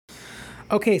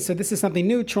Okay, so this is something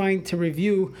new, trying to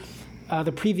review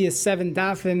the previous 7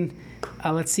 dafin.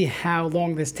 Let's see how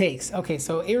long this takes. Okay,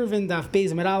 so Eruvin daf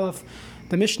Beis Amud Aleph,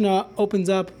 the Mishnah opens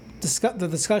up the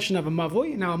discussion of a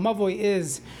mavoi. Now, a mavoi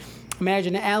is,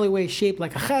 imagine an alleyway shaped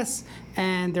like a ches,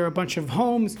 and there are a bunch of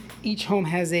homes. Each home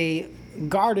has a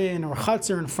garden or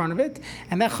chutzner in front of it,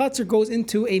 and that chutzner goes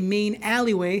into a main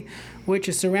alleyway, which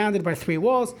is surrounded by 3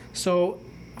 walls. So,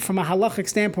 from a halachic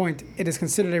standpoint, it is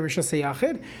considered a rishus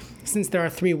hayachid, since there are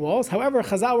 3 walls. However,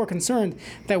 Chazal were concerned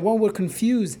that one would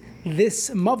confuse this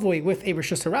mavoi with a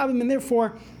rishus harabim, and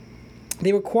therefore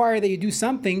they require that you do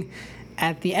something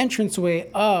at the entranceway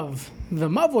of the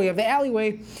mavoi, of the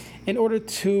alleyway, in order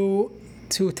to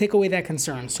take away that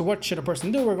concern. So what should a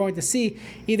person do? We're going to see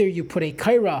either you put a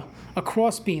kaira, a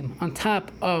crossbeam, on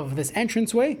top of this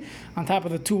entranceway, on top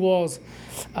of the 2 walls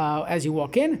as you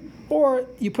walk in, or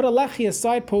you put a lechi, a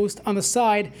side post, on the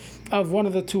side of one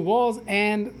of the 2 walls.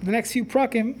 And the next few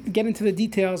prakim get into the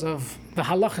details of the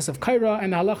halachas of kaira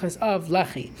and the halachas of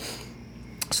lechi.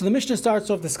 So the Mishnah starts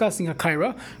off discussing a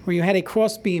kaira, where you had a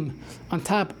crossbeam on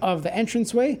top of the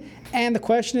entranceway, and the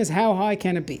question is, how high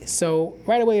can it be? So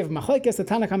right away of machlekes, the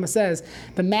Tanna Kama says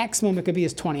the maximum it could be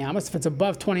is 20 amos. If it's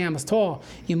above 20 amos tall,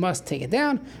 you must take it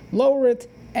down, lower it,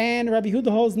 and Rabbi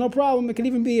Yehuda holds no problem. It can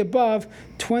even be above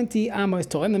 20 amos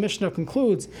tall. And the Mishnah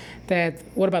concludes that,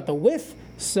 what about the width?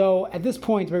 So at this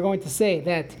point, we're going to say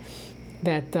that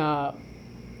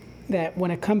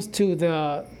when it comes to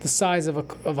the size of a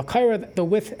kaira, the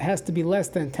width has to be less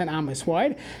than 10 amos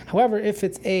wide. However, if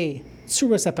it's a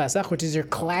Tzuras HaPesach, which is your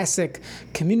classic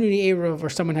community Eruv, or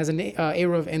someone has an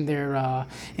Eruv in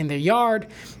their yard,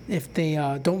 if they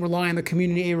don't rely on the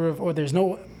community Eruv, or there's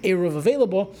no Eruv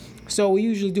available, so we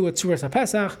usually do a Tzuras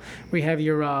HaPesach, where you have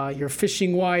your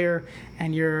fishing wire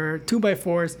and your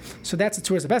 2x4s. So that's a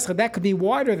Tzuras HaPesach. That could be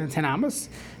wider than 10 amos.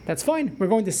 That's fine. We're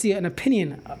going to see an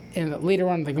opinion later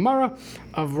on in the Gemara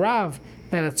of Rav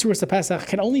that a Tzuras HaPesach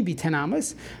can only be 10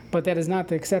 amos, but that is not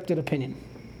the accepted opinion.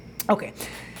 Okay.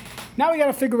 Now we got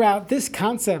to figure out this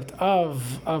concept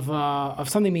of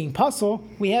something being puzzle.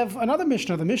 We have another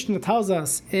Mishnah. The Mishnah tells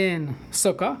us in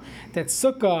Sukkah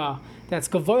that's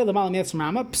Gavoy L'Malam Yetzer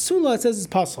Mama. Psula, it says, is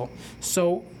puzzle.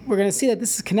 So we're going to see that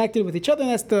this is connected with each other.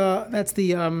 And that's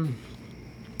the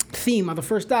theme of the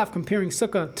first daf, comparing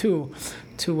Sukkah to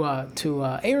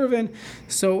Eruvin.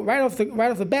 So right off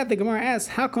the bat, the Gemara asks,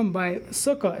 how come by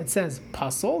Sukkah it says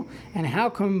puzzle, and how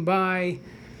come by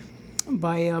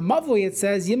Mavoi it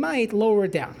says you might lower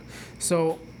it down?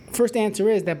 So first answer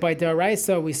is that by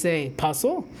Daraisa we say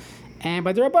puzzle, and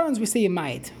by the Rabbanans we say you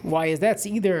might. Why is that? So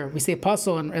either we say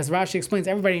puzzle, and as Rashi explains,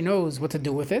 everybody knows what to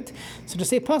do with it. So to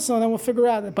say puzzle, and then we'll figure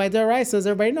out that by Daraisa, as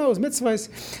everybody knows, mitzvahs,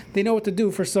 they know what to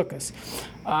do for sukkahs.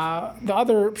 The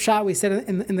other shot we said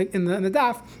in the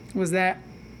daf was that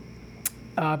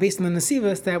based on the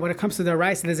Nesivos, that when it comes to the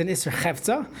rice, there's an Isser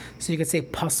Chevtza, so you could say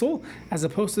puzzle, as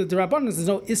opposed to the Rabbanos, there's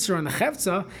no Isser on the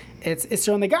Chevtza, it's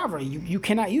Isser on the Gavra. You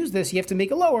cannot use this, you have to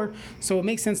make it lower, so it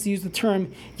makes sense to use the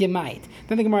term Yemait.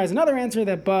 Then the Gemara has another answer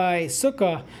that by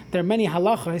Sukkah, there are many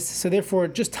halachas, so therefore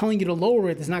just telling you to lower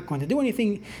it is not going to do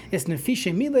anything. It's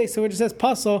Nefishe Mileh, so it just says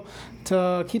puzzle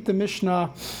to keep the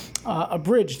Mishnah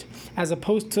abridged, as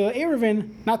opposed to Eruvin,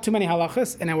 not too many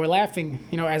halachas, and now we're laughing,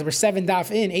 as we're 8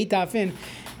 daf in,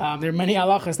 there are many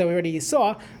halachas that we already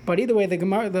saw, but either way, the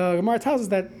Gemara tells us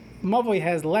that Mavoi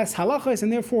has less halachas,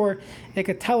 and therefore it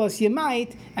could tell us you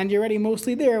might, and you're already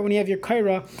mostly there when you have your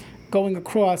kaira going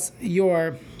across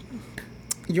your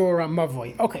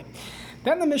Mavoi. Okay,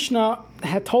 then the Mishnah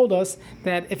had told us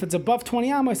that if it's above 20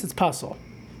 amos, it's puzzle.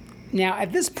 Now,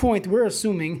 at this point, we're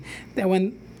assuming that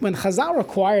when Chazal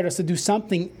required us to do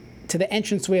something to the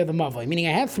entranceway of the Mavoi, meaning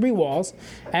I have 3 walls,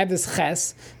 I have this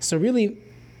ches, so really,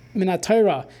 Minat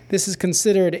Torah, this is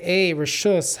considered a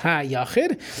Rishus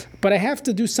HaYachid, but I have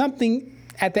to do something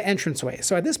at the entranceway.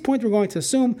 So at this point, we're going to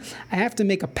assume I have to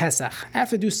make a Pesach. I have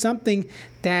to do something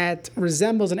that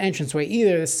resembles an entranceway.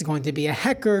 Either this is going to be a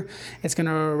hecker, it's going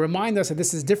to remind us that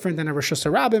this is different than a Rishus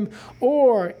HaRabim,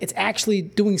 or it's actually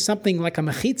doing something like a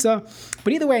Mechitza.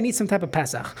 But either way, I need some type of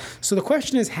Pesach. So the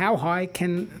question is, how high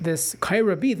can this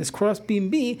kaira be, this crossbeam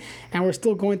be, and we're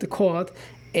still going to call it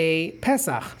a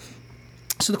Pesach?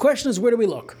 So the question is, where do we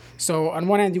look? So on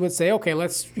one hand, you would say, okay,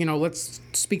 let's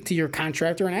speak to your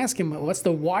contractor and ask him what's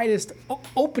the widest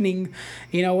opening,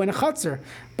 in a chutzner.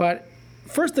 But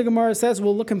first, the Gemara says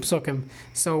we'll look in psukim.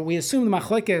 So we assume the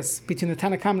machlekes between the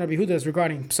Tanna Kama and Rabbi Yehuda is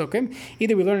regarding psukim.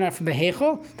 Either we learn that from the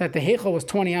heichal, that the heichal was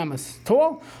 20 amos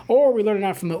tall, or we learn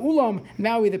that from the ulam.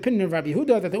 Now we have the opinion of Rabbi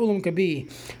Yehuda that the ulam could be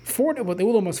 40. Well, the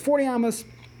ulam was 40 amos.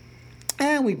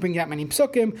 And we bring out many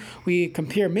psukim. We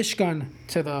compare Mishkan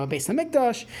to the Beis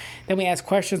Hamikdash. Then we ask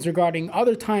questions regarding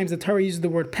other times the Torah uses the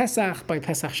word Pesach by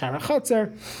Pesach Shara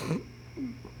Chotzer.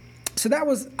 So that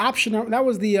was optional. That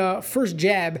was the first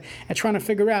jab at trying to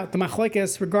figure out the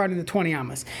machlekes regarding the 20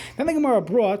 amos. Then the Gemara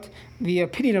brought the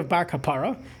opinion of Bar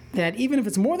Kapara that even if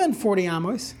it's more than 40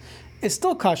 amos, it's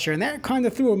still kosher, and that kind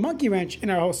of threw a monkey wrench in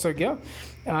our whole sugya.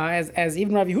 As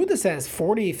even Rav Yehuda says,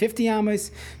 40, 50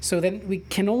 amos. So then we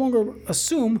can no longer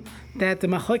assume that the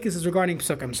machlekes is regarding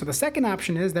psukim. So the second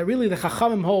option is that really the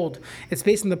Chachamim hold it's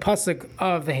based on the pasuk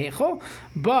of the Heichel.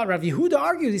 But Rav Yehuda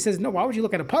argues, he says, no, why would you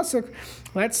look at a pasuk?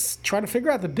 Let's try to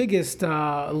figure out the biggest,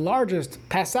 largest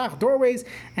Pesach doorways,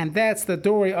 and that's the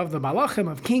doorway of the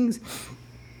Malachim, of kings.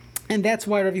 And that's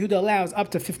why Rav Yehuda allows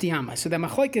up to 50 amos. So the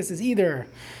machlekes is either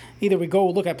we go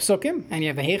look at Psukim, and you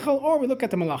have the Heichel, or we look at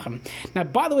the Malachim. Now,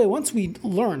 by the way, once we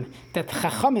learn that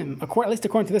Chachamim, at least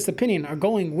according to this opinion, are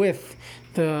going with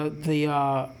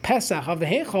the Pesach of the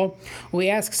Heichel, we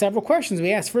ask several questions.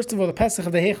 We ask, first of all, the Pesach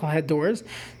of the Heichel had doors,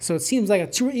 so it seems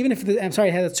like even if it had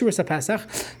a Tzuras HaPesach,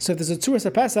 so if there's a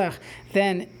Tzuras HaPesach,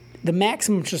 then the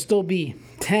maximum should still be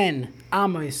 10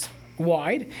 amos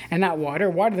wide and not wider.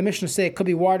 Why did the Mishnah say it could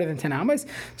be wider than 10 amos?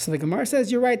 So the Gemara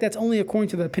says, you're right, that's only according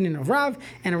to the opinion of Rav,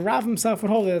 and Rav himself would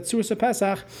hold that Tzuras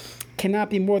HaPesach cannot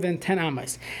be more than 10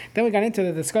 amos. Then we got into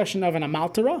the discussion of an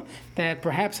amaltara, that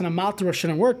perhaps an amaltara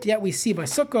shouldn't work, yet we see by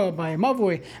Sukkah, by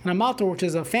Mavoi, an amaltara which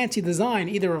is a fancy design,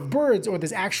 either of birds, or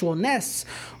there's actual nests,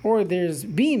 or there's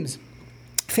beams,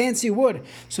 fancy wood,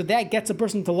 so that gets a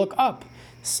person to look up.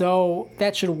 So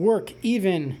that should work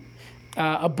even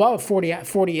above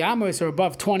 40 amos or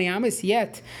above 20 amos,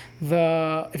 yet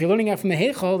if you're learning out from the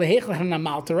Heichel had an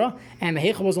amaltara, and the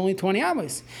Heichel was only 20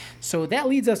 amos. So that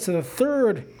leads us to the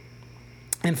third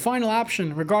and final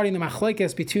option regarding the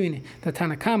machlekes between the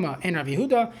Tanakama and Rav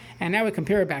Yehuda, and now we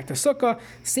compare it back to Sukkah.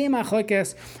 Same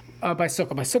machlekes by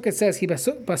Sukkah. By Sukkah it says,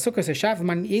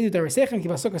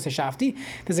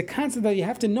 there's a concept that you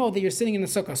have to know that you're sitting in the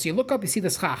Sukkah. So you look up, you see the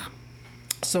schach.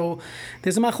 So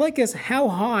there's a machlekes, how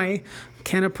high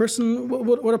can a person,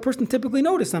 would a person typically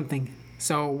notice something?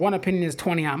 So one opinion is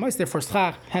 20 amos, therefore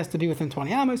schach has to be within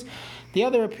 20 amos. The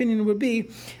other opinion would be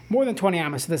more than 20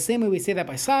 amos. So the same way we say that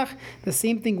by schach, the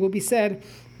same thing will be said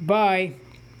by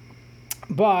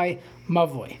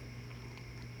mavoi.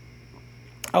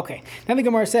 Okay, then the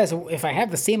Gemara says, if I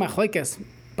have the same machlekes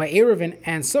by Eruvin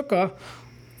and Sukkah,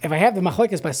 if I have the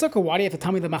machlekes by Sukkah, why do you have to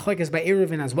tell me the machlekes by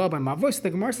Eruvin as well by Mavoi? So the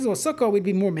Gemara says, well, Sukkah would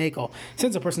be more mekel.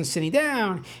 Since a person's sitting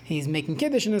down, he's making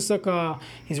kiddush in the Sukkah,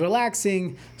 he's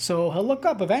relaxing, so he'll look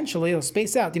up eventually, he'll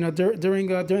space out, during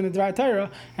the Dvar Torah,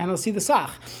 and he'll see the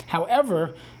Sach.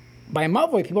 However, by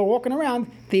Mavoi, people are walking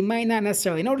around, they might not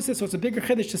necessarily notice it, so it's a bigger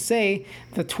chiddush to say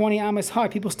the 20 amos high.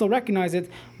 People still recognize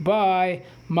it by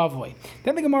Mavoi.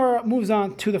 Then the Gemara moves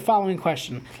on to the following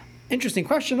question. Interesting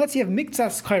question. Let's say you have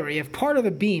miktsas chayra. You have part of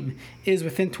the beam is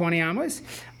within 20 amos,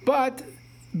 but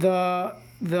the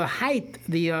height,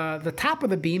 the top of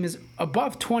the beam is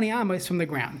above 20 amos from the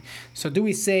ground. So do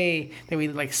we say that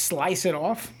we slice it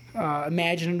off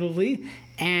imaginatively,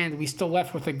 and we still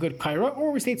left with a good chayra,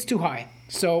 or we say it's too high?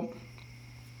 So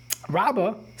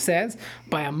Rabbah says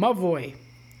by a mavoi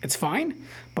it's fine,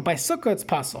 but by sukkah it's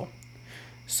pasul.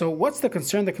 So what's the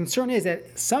concern? The concern is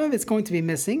that some of it's going to be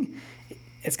missing.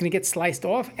 It's going to get sliced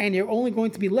off, and you're only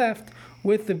going to be left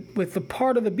with the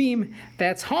part of the beam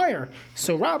that's higher.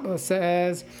 So Rabbah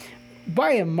says,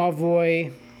 by a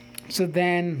mavoi, so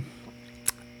then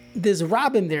there's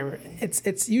rabbim there.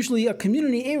 It's usually a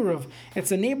community eruv.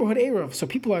 It's a neighborhood eruv. So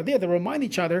people are there. They remind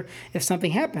each other if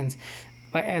something happens.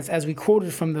 As we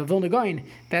quoted from the Vilna Gaon,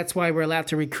 that's why we're allowed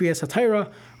to read Kriyas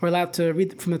HaTorah. We're allowed to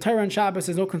read from the Torah on Shabbos.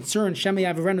 There's no concern. Shema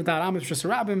Yavarenu Da'at Amos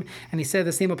Rabim. And he said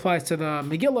the same applies to the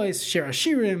Megillah, Shir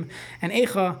Hashirim, and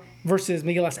Eicha versus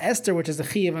Megillas Esther, which is the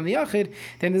Chiyav and the Yachid.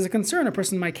 Then there's a concern a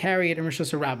person might carry it in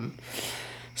Rishus Rabim.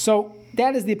 So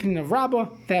that is the opinion of Rabbah,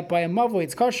 that by a Mavoi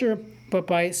it's kosher, but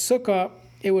by Sukkah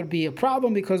it would be a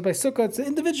problem, because by Sukkah it's an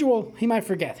individual. He might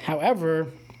forget. However,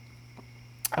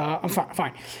 I'm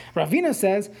fine. Ravina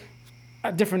says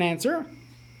a different answer.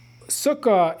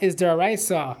 Sukkah is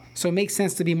deraisa, so it makes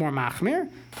sense to be more machmir.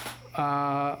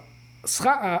 Mavoi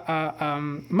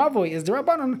is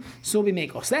derabanan, so it'll be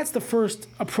mekel. So that's the first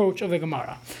approach of the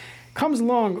Gemara. Comes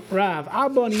along Rav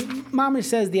Abani, Mamish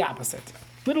says the opposite.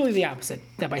 Literally the opposite.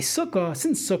 That by Sukkah,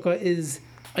 since Sukkah is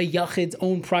a yachid's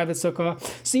own private Sukkah,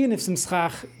 so even if some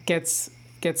schach gets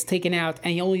taken out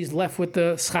and he only is left with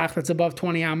the schach that's above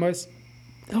 20 amos,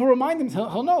 he'll remind him,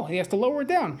 he'll know, he has to lower it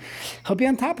down. He'll be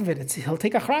on top of it. He'll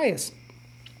take achrayas.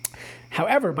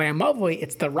 However, by a mavoi,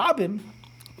 it's the rabbim.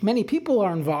 Many people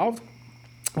are involved,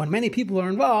 When many people are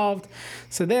involved,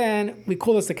 so then we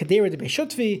call this the Kedera de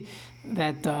Beishutvi,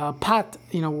 that pot,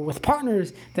 with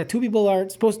partners, that two people are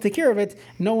supposed to take care of it,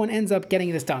 no one ends up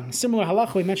getting this done. Similar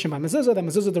halacha we mentioned by mezuzah, that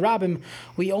mezuzah the rabbim,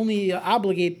 we only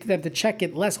obligate them to check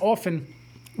it less often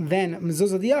than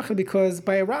mezuzah the yachid, because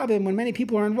by a rabbim, when many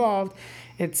people are involved,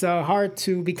 it's hard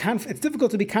to be it's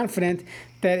difficult to be confident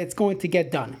that it's going to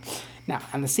get done. Now,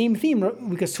 on the same theme,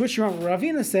 we could switch around what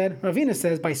Ravina said. Ravina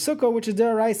says, by sukkah, which is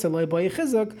deraisa, loy boi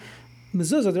chizuk,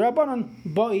 mezuzah derabanan,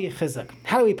 boi chizuk.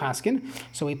 How do we paskin?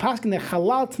 So we paskin the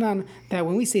halal tanan, that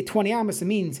when we say 20 amos, it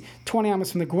means 20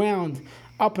 amos from the ground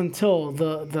up until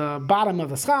the bottom of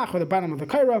the schach, or the bottom of the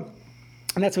kaira,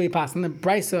 and that's what we pass. And then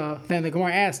Brisa, then the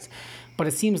Gemara asked, but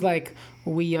it seems like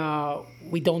we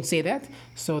don't say that.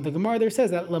 So the Gemara there says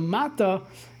that lamata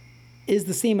is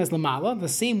the same as lamala. The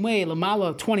same way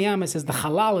lamala 20 amos is the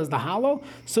halal, is the hollow.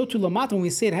 So to lamata, when we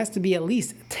say it has to be at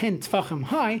least 10 tfachim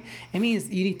high, it means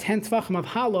you need 10 tfachim of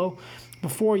hollow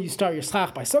before you start your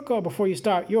schach by sukkah, before you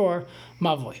start your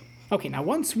mavoi. Okay, now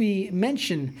once we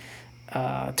mention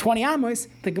 20 amos,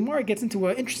 the Gemara gets into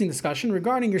an interesting discussion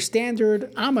regarding your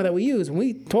standard amma that we use. When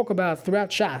we talk about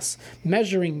throughout Shas,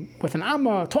 measuring with an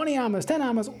amma, 20 amos, 10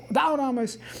 amos, down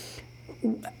amos,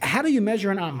 how do you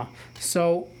measure an amma?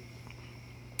 So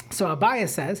Abaya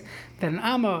says that an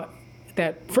amma,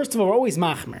 that first of all, we're always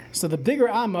machmer. So the bigger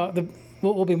amma,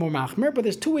 will be more machmer, but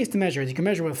there's two ways to measure it. You can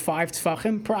measure with 5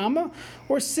 tfachim per amma,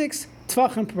 or 6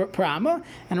 tfachim per amma,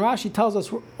 and Rashi tells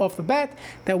us off the bat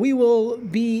that we will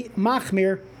be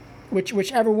machmir,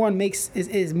 whichever one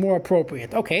is more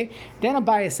appropriate. Okay, then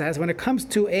Abaya says when it comes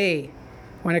to a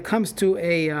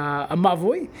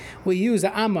mavui, we use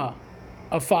an amma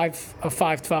of 5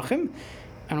 tfachim.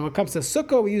 And when it comes to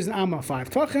sukkah, we use an amma of 5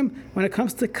 tvachim. When it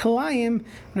comes to kalayim,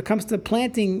 when it comes to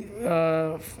planting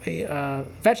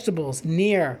vegetables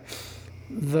near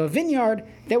the vineyard,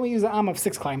 then we use an amma of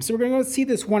 6 kalayim. So we're going to see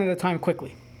this one at a time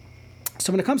quickly.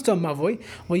 So when it comes to a mavoi,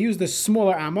 we'll use the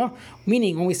smaller amma,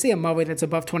 meaning when we say a mavoi that's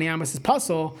above 20 amos is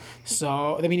pasul,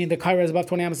 so that meaning the kaira is above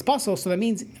 20 amos is pasul, so that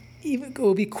means it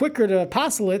will be quicker to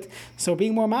passel it. So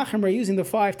being more macham, we're using the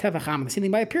 5 tefach amma. The same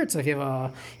thing by a pirza. If you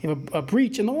have a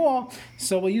breach in the wall,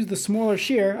 so we'll use the smaller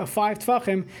shear of 5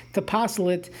 tefachim to passel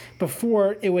it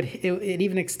before it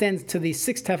even extends to the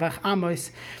 6 tefach amos,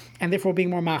 and therefore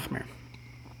being more machmer.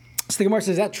 So the Gemara says,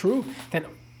 is that true? That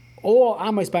all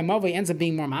amos by mavoi ends up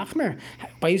being more machmer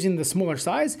by using the smaller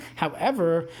size?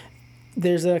 However,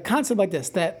 there's a concept like this,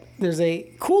 that there's a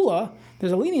kula,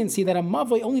 there's a leniency that a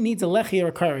mavoi only needs a lechi or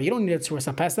a kaira. You don't need a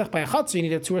tzuras HaPesach. By a chatzor, you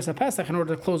need a tzuras HaPesach in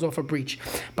order to close off a breach.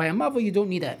 By a mavoi, you don't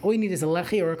need that. All you need is a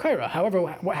lechi or a kaira.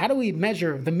 However, how do we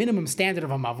measure the minimum standard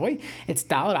of a mavoi? It's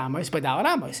dalet amos by dalet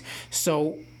amos.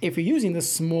 So if you're using the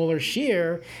smaller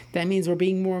shear, that means we're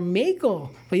being more makel.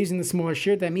 By using the smaller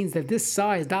shear, that means that this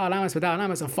size, dalet amos by dalet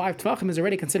amos of 5 tvachim, is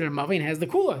already considered a mavoi and has the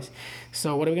kulas.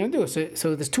 So what are we going to do?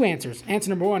 So there's two answers. Answer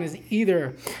number one is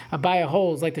either Abaya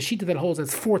holds, like the shita that holds,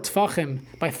 that's 4 tvachim,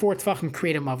 by 4 tvachim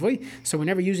create a mavoi. So we're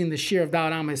never using the shear of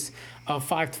dalet amos of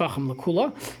 5 tvachim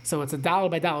lakula. So it's a dalet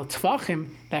by dalet tvachim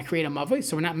that create a mavoi.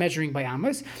 So we're not measuring by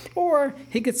amos. Or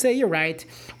he could say, you're right.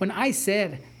 When I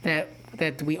said that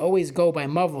we always go by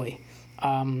mavoi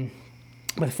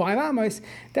with 5 amos,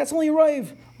 that's only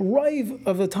rive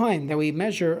of the time that we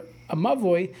measure a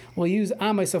mavoi, will use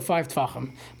amos of 5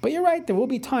 tvachim. But you're right, there will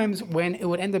be times when it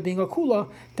would end up being a kula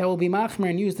that will be machmer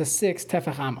and use the 6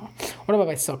 tefach amma. What about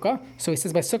by sukkah? So he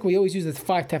says by sukkah we always use the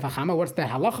 5 tefach amma. What's the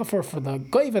halacha for the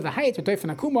goiva, the height, or doif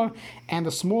and akuma, and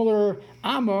the smaller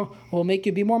amma will make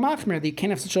you be more machmer, that you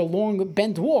can't have such a long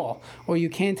bent wall, or you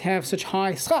can't have such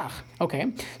high schach.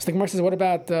 Okay, so the Gemara says, what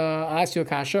about, I'll ask you a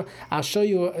kasha, I'll show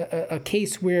you a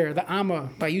case where the amma,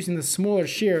 by using the smaller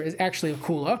shear, is actually a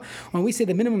kula. When we say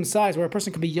the minimum size where a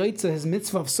person could be yotzeh his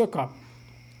mitzvah of sukkah,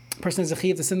 a person is a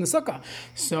chiyuv to sin the sukkah,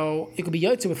 so it could be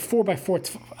yotzeh with 4 by 4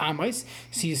 amos.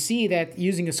 So you see that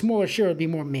using a smaller shear would be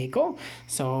more mekel.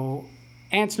 So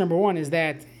answer number one is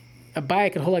that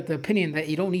Abaya could hold like the opinion that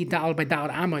you don't need dalet by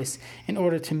dalet amos in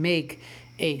order to make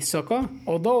a sukkah,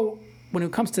 although when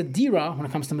it comes to dira, when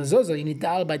it comes to mezuzah, you need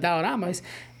dalet by dalet amos.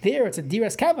 There it's a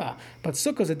diras kava, but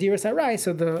sukkah is a diras arai.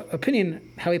 So the opinion,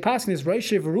 how he passing is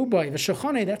roishiv rubai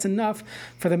v'shachane. That's enough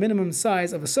for the minimum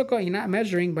size of a sukkah. You're not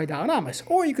measuring by dalet amos.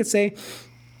 Or you could say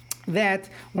that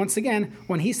once again,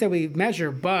 when he said we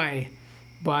measure by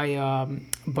 5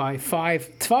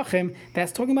 tvachim,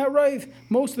 that's talking about Rav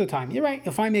most of the time. You're right.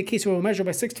 You'll find me a case where we'll measure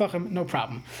by 6 tvachim, no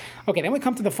problem. Okay, then we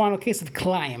come to the final case of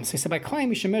Klayim. So he said by Klayim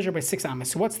we should measure by 6 amos.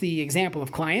 So what's the example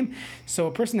of Klayim? So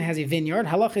a person that has a vineyard,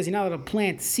 halach is you're not allowed to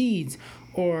plant seeds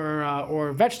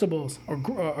or vegetables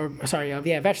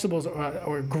vegetables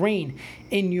or grain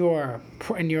in your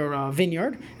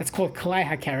vineyard. That's called kalai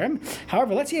hakerem.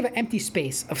 However, let's say you have an empty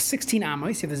space of 16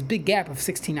 amos. You have this big gap of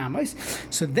 16 amos.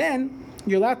 So then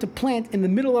you're allowed to plant in the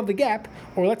middle of the gap,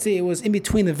 or let's say it was in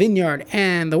between the vineyard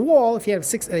and the wall. If you have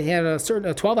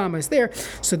 12 amos there,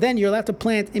 so then you're allowed to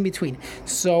plant in between.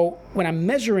 So when I'm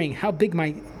measuring how big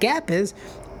my gap is,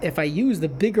 if I use the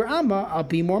bigger amma, I'll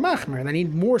be more machmer, and I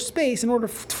need more space in order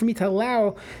for me to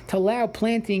allow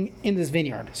planting in this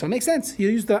vineyard. So it makes sense. You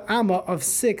use the amma of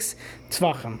 6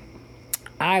 tvachim.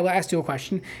 I will ask you a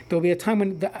question. There will be a time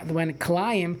when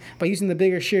kalayim, by using the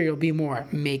bigger shear, you'll be more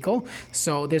makel.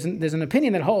 So there's an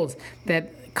opinion that holds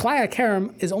that kalai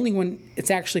kerem is only when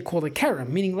it's actually called a kerem,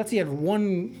 meaning let's say you had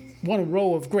one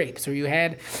row of grapes, or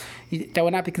that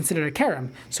would not be considered a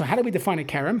kerem. So how do we define a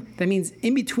kerem? That means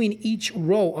in between each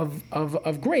row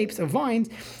of grapes, of vines,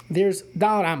 there's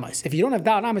dal amos. If you don't have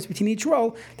dal amos between each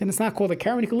row, then it's not called a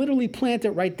kerem. You can literally plant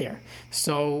it right there.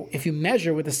 So if you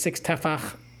measure with a 6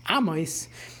 tefach amos,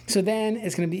 so then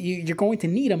it's going to be you're going to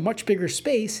need a much bigger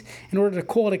space in order to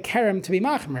call it a kerem to be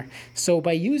machmer. So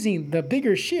by using the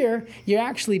bigger shear, you're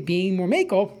actually being more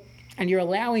makel, and you're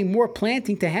allowing more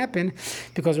planting to happen,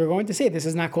 because we're going to say this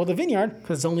is not called a vineyard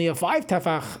because it's only a 5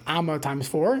 tefach amma times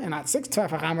 4 and not 6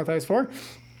 tefach amma times 4.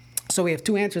 So we have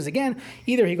two answers again.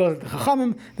 Either he goes to the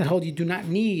chachamim that hold you do not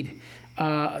need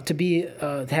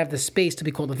to have the space to be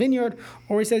called a vineyard,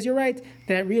 or he says you're right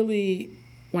that really,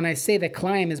 when I say that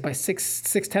kalayim is by 6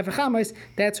 tefach amos,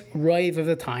 that's roiv of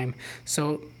the time.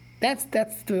 So that's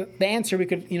the answer we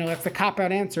could, that's the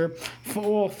cop-out answer for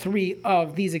all three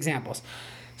of these examples.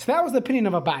 So that was the opinion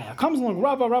of Abaya. Comes along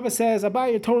Rava. Rava says,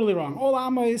 Abaya, you're totally wrong. All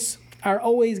amos are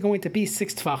always going to be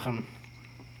 6 tefachim.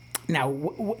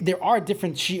 Now, there are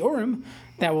different shiurim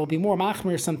that will be more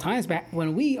machmir sometimes, but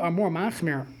when we are more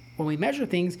machmir, when we measure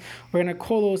things, we're going to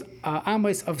call those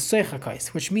amos of seichakos,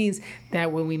 which means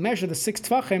that when we measure the 6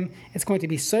 tefachim, it's going to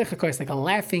be seichakos, like a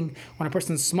laughing when a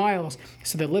person smiles,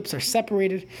 so the lips are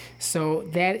separated. So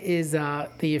that is,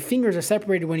 the fingers are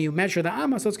separated when you measure the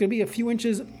amma, so it's going to be a few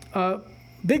inches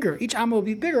bigger. Each amma will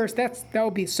be bigger, so that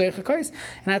will be seichakos.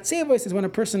 And atzevos is when a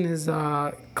person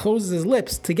closes his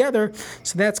lips together,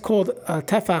 so that's called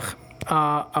tefach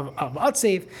of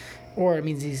atzev. Or it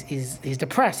means he's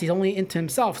depressed. He's only into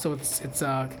himself, so it's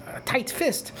a tight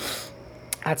fist.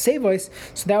 At voice,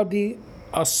 so that would be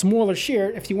a smaller shear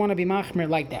if you want to be machmir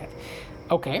like that.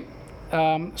 Okay,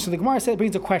 so the Gemara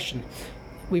brings a question.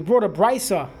 We brought a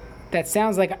brisa that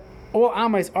sounds like all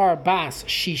amos are bas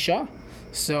shisha.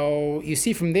 So you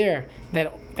see from there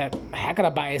that how could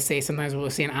Abaya say sometimes we'll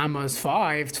see an amma is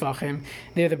 5 tefachim.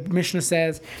 There the Mishnah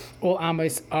says all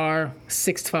amos are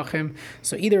 6 tefachim.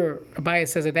 So either Abaya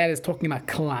says that is talking about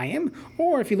kalayim,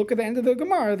 or if you look at the end of the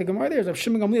Gemara there, Rav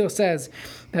Shimon Gamliel says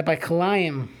that by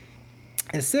kalayim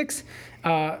is 6.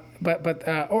 Rav Shimon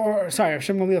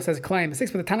Gamliel says kalayim is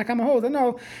 6, but the Tanna Kama holds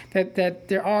that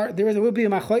there will be a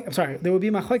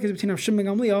machlokes between Rav Shimon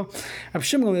Gamliel. Rav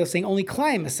Shimon Gamliel saying only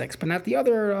kalayim is 6, but not the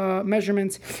other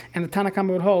measurements, and the Tanna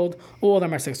Kama would hold all of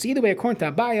them are 6. So either way, according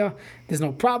to Abaya, there's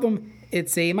no problem.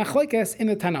 It's a machlokes in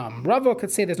the Tanam. Rava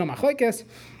could say there's no machlokes.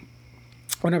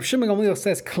 When Rav Shimon Gamliel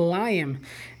says kalayim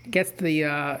gets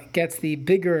the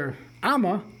bigger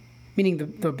amma, meaning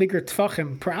the bigger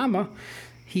tefachim per amma,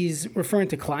 he's referring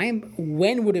to kalayim.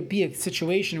 When would it be a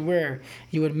situation where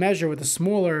you would measure with a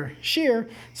smaller shear?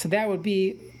 So that would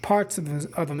be parts of the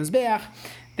mizbeach.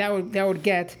 That would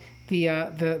get the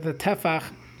tefach.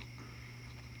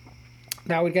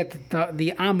 That would get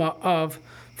the amma of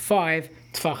 5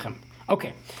 tefachim.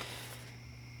 Okay.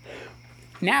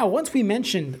 Now, once we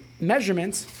mentioned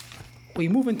measurements, we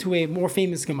move into a more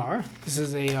famous Gemara. This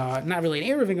is not really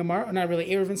an Eruvin Gemara, not really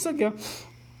Eruvin Sugya,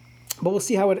 but we'll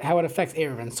see how it affects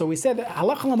Eruvin. So we said that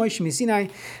halacha l'Moshe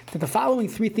Misinai, that the following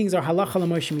 3 things are halacha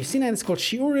l'Moshe Misinai. It's called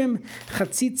shiurim,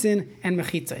 chatzitzin, and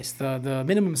mechitzos. The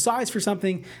minimum size for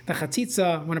something. The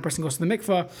chatzitza, when a person goes to the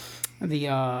mikvah,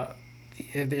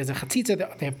 there's a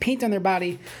chatzitza, they have paint on their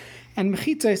body, and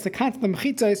mechitzos, the content of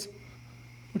mechitzos,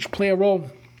 which play a role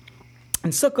in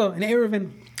sukkah and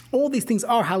Eruvin. All these things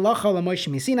are halacha l'Moshe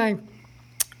Misinai,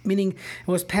 meaning it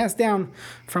was passed down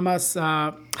from us,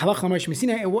 halacha l'Moshe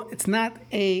Misinai. It's not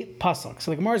a pasuk.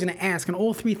 So the Gemara is going to ask on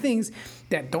all 3 things,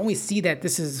 that don't we see that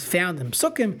this is found in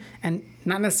Psukim and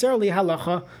not necessarily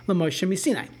halacha l'Moshe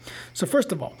Misinai? So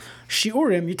first of all,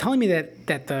 shiurim, you're telling me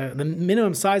that the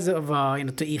minimum size of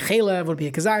to eat chalev would be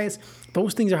a kazayas.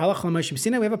 Those things are halacha l'Moshe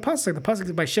Misinai. We have a pasuk. The pasuk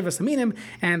is by Shivas Aminim,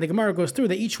 and the Gemara goes through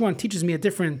that each one teaches me a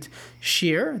different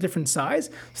shear, a different size.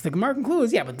 So the Gemara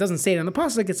concludes, yeah, but it doesn't say it in the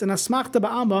pasuk. It's an asmachta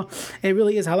ba'alma. It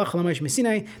really is halacha l'Moshe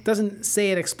Misinai. It doesn't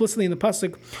say it explicitly in the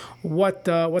pasuk what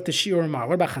the shiurim are.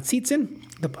 What about chatzitzin?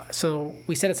 So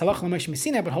we said it's halacha l'Moshe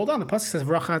Misinai, but hold on, the pasuk says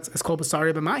vrachatz is called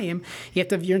basari b'mayim. You have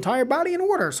to have your entire body in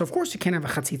water, so of course you can't have a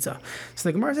chatzitza. So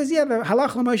the Gemara says, yeah, the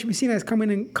halacha l'Moshe Misinai is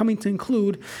coming to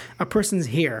include a person's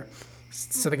hair.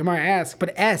 So the Gemara asks,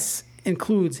 but S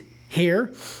includes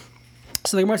hair.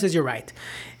 So the Gemara says, you're right.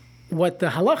 What the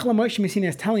halacha l'Moshe Misinai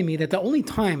is telling me that the only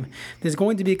time there's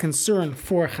going to be a concern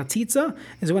for chatzitza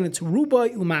is when it's ruba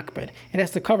umakbid. It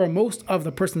has to cover most of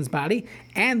the person's body,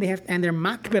 and they're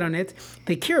makbid on it.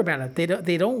 They care about it.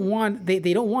 They don't want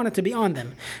it to be on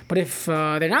them. But if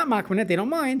they're not makbid on it, they don't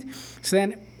mind. So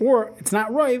then, or it's not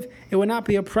roiv, it would not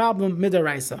be a problem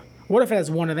midaraisa. What if it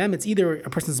has one of them? It's either a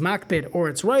person's makbid or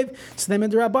it's roiv. So then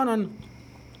midarabanan,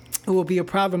 it will be a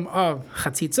problem of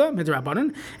chatzitza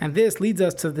midrabanan, and this leads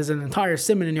us to there's an entire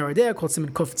siman in Yoreh De'ah called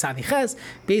siman Kuf Tzadiches,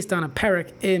 based on a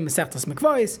parak in Masechtas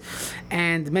Mikvos,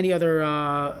 and many other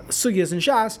sugyas in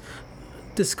Shas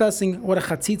discussing what a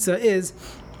chatzitza is,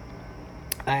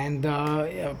 and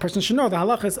a person should know the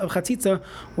halachas of chatzitza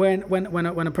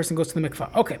when a person goes to the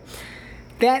mikvah. Okay.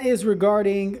 That is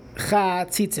regarding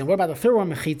chatzitzin. What about the third one,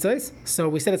 mechitzos? So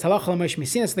we said it's halacha l'Moshe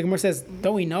Misinai. So the Gemara says,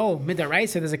 don't we know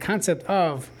midaraisa? There's a concept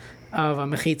of a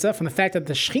mechitza from the fact that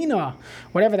the Shechina,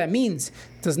 whatever that means,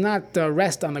 does not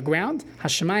rest on the ground.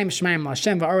 Hashemayim shmayim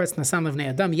l'Hashem va'aretz nasan levnei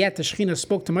adam. Yet the Shechina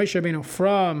spoke to Moshe Rabbeinu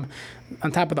from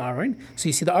on top of the Aron. So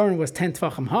you see, the Aron was 10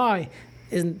 tefachim high.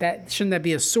 Shouldn't that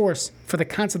be a source for the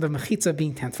concept of mechitza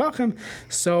being 10 tefachim?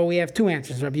 So we have two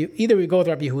answers. Either we go with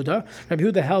Rabbi Yehuda. Rabbi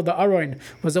Yehuda held the Aron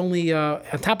was only on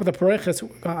top of the pareches,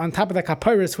 on top of the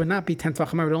kapiris would not be 10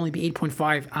 tefachim, it would only be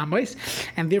 8.5 amos,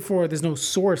 and therefore there's no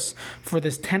source for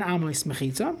this 10 amos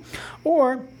mechitza.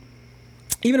 Or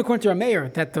even according to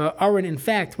Rameir, that the Aron, in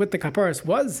fact, with the kaparis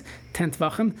was 10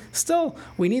 tvachim, still,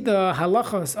 we need the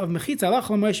halachas of mechitza, halacha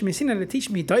l'Moshe Misinai, to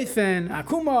teach me doifen,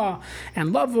 akuma,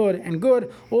 and lavud, and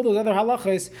good, all those other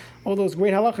halachas, all those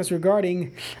great halachas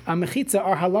regarding mechitza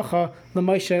are halacha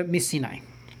l'Moshe Misinai.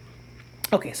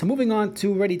 Okay, so moving on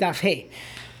to ready daf hey.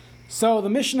 So the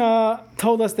Mishnah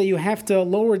told us that you have to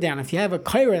lower down. If you have a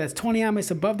kaira that's 20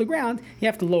 amos above the ground, you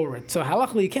have to lower it. So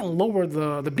halachically, you can't lower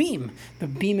the beam. The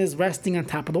beam is resting on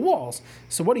top of the walls.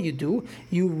 So what do?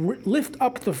 You lift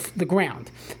up the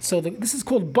ground. So this is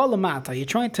called balamata. You're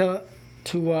trying to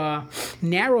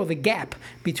narrow the gap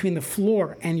between the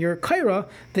floor and your kaira.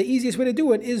 The easiest way to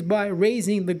do it is by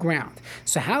raising the ground.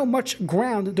 So how much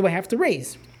ground do I have to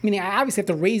raise? Meaning, I obviously have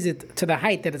to raise it to the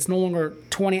height that it's no longer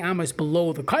 20 amos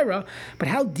below the kaira, but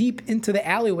how deep into the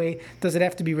alleyway does it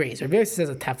have to be raised? Rav Yossi says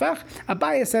a tefach,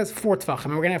 Abaye says 4 tefachim.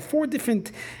 And we're going to have 4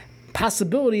 different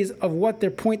possibilities of what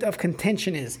their point of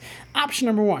contention is. Option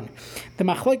number 1, the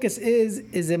machlokes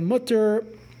is a mutter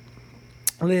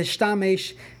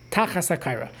lehishtamesh tachas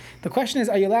hakaira. The question is,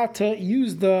 are you allowed to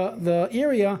use the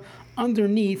area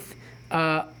underneath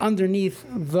the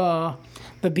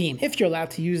beam? If you're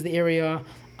allowed to use the area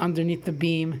underneath the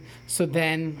beam, so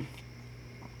then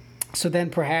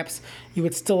perhaps you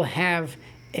would still have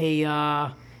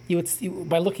by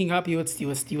looking up you would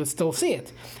still see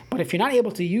it. But if you're not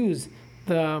able to use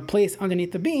the place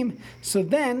underneath the beam, so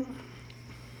then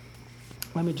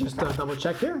let me just double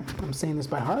check here. I'm saying this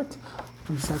by heart.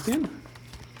 1 second.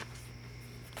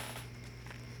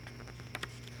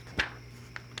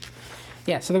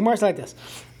 Yeah, so the Gemara is like this.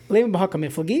 That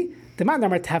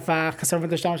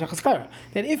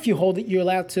if you hold it, you're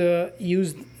allowed to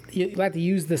use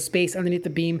the space underneath the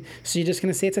beam. So you're just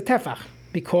going to say it's a tefach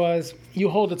because you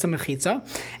hold it's a mechitza,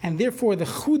 and therefore the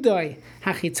chudai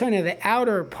hachitzona, the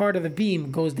outer part of the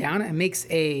beam, goes down and makes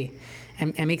a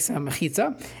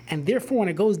mechitza, and therefore when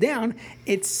it goes down,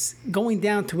 it's going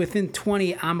down to within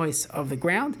 20 amos of the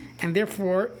ground, and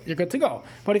therefore you're good to go.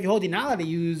 But if you hold, you're not allowed to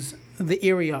use the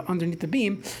area underneath the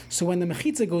beam, so when the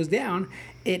mechitza goes down,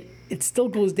 it still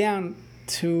goes down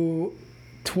to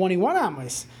 21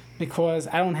 amos because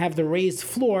I don't have the raised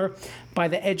floor by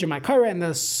the edge of my kaira, and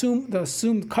the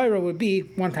assumed kaira would be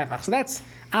 1 tefach. So that's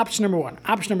option number 1.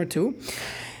 Option number 2,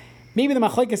 maybe the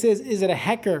machlokes is it a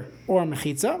heker or a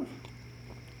mechitza?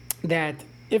 That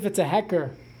if it's a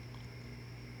heker,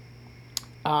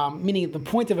 meaning the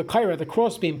point of a kaira, the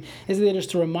crossbeam, is there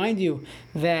just to remind you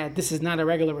that this is not a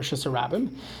regular Rosh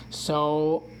Hashanah.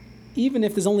 So even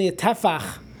if there's only a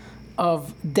tefach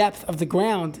of depth of the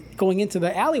ground going into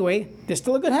the alleyway, there's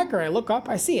still a good hecker. I look up,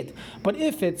 I see it. But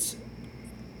if it's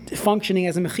functioning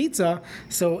as a mechitza,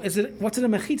 so what's it a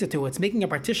mechitza to? It's making a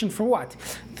partition for what?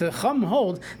 The Chum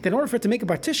hold that in order for it to make a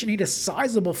partition, you need a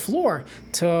sizable floor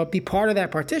to be part of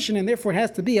that partition, and therefore it has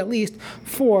to be at least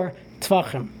 4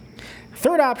 tvachim.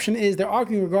 Third option is they're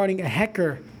arguing regarding a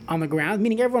hecker on the ground,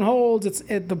 meaning everyone holds it's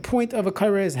at the point of a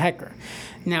kaira is hecker.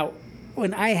 Now,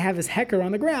 when I have this hecker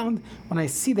on the ground, when I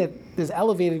see that there's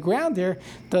elevated ground there,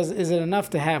 is it enough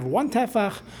to have 1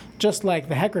 tefach, just like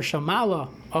the hecker shamala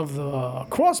of the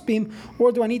crossbeam,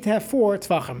 or do I need to have 4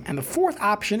 tefachim? And the fourth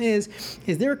option is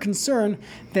there a concern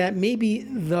that maybe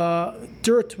the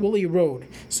dirt will erode?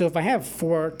 So if I have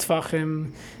 4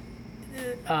 tefachim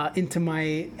into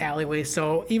my alleyway,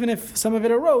 so even if some of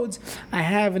it erodes, I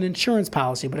have an insurance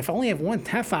policy. But if I only have 1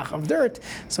 tefach of dirt,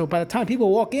 so by the time people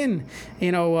walk in,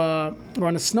 or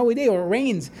on a snowy day or it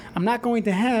rains, I'm not going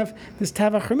to have this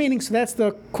tefach remaining. So that's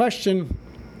the question: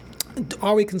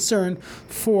 are we concerned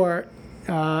for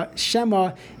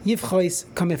Shema Yivchois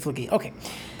Kamiflagi? Okay.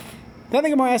 Then the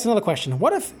Gemara asks another question: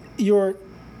 what if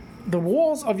the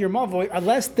walls of your mavoi are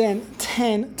less than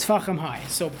 10 tefachim high?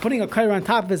 So putting a kaira on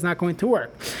top of it is not going to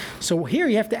work. So here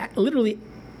you have to literally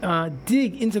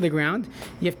dig into the ground.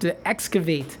 You have to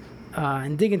excavate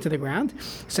and dig into the ground.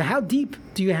 So how deep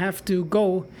do you have to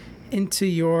go into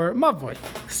your mavoi?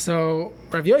 So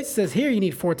Rav Yosef says here you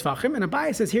need 4 tefachim, and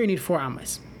Abaye says here you need 4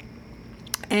 amas.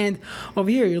 And over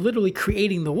here you're literally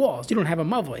creating the walls. You don't have a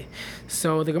mavoi.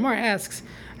 So the Gemara asks,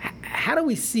 how do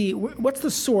we see what's the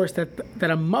source that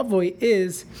a mavoi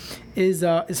is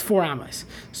 4 amas?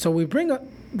 So we bring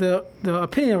the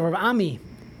opinion of Rav Ami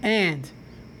and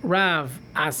Rav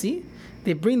Asi.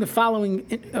 They bring the following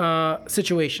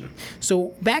situation.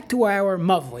 So back to our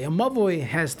mavoi. A mavoi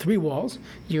has 3 walls.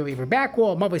 You have your back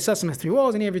wall. Mavoi sasam has 3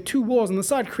 walls, and you have your 2 walls on the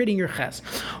side, creating your ches.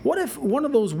 What if one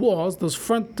of those walls, those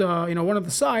front, one of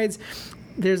the sides,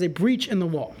 there's a breach in the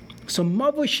wall? So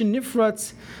mavoi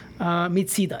shenifratz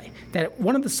mitzidai, that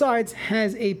one of the sides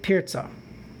has a pirza.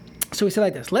 So we say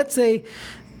like this: let's say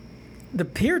the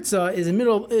pirza is in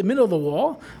the middle of the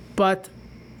wall, but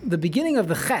the beginning of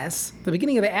the ches, the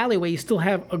beginning of the alleyway, you still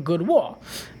have a good wall,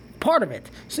 part of it.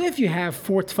 So if you have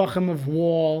 4 tefachim of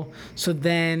wall, so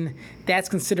then that's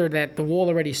considered that the wall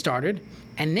already started,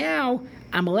 and now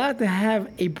I'm allowed to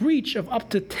have a breach of up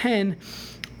to 10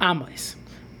 amas.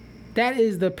 That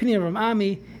is the opinion of Rav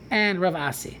Ami and Rav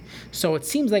Asi. So it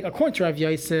seems like, according to Rav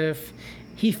Yosef,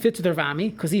 he fits with Rav Ami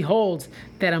because he holds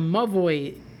that a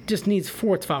mavoi just needs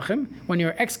 4 tefachim. When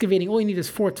you're excavating, all you need is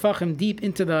 4 tefachim deep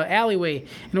into the alleyway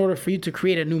in order for you to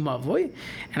create a new mavoi.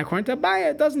 And according to Abaye,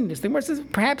 it doesn't need this thing. Where it says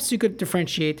perhaps you could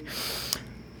differentiate.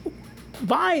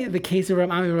 By the case of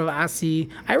Rav Ami and Rav Asi,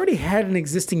 I already had an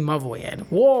existing mavoi. I had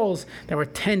walls that were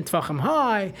 10 tefachim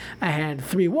high. I had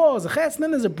 3 walls, a ches, and then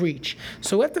there's a breach.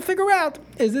 So we have to figure out,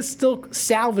 is this still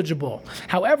salvageable?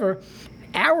 However,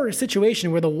 our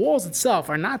situation where the walls itself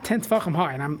are not 10 tefachim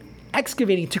high, and I'm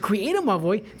excavating to create a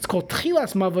mavoi, it's called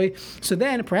tchilas mavoi, so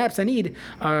then perhaps I need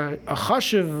a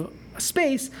chashuv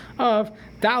space of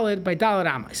daled by daled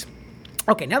amas.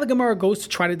 Okay, now the Gemara goes to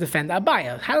try to defend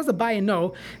Abaye. How does Abaye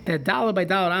know that daled by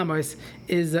daled amas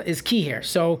is key here?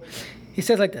 So he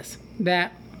says like this,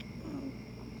 that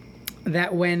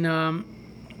when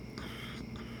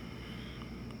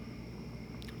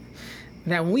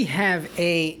we have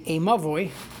a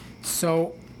mavoi,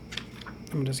 so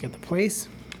let me just get the place.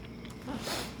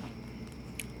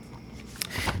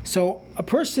 So a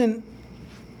person,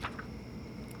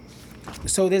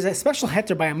 so there's a special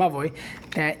heter by a mavoi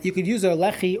that you could use a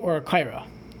lechi or a kaira.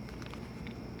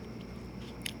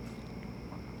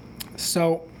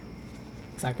 So,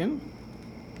 second.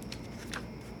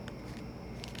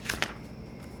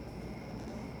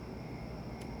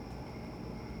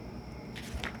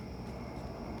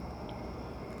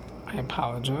 I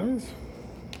apologize.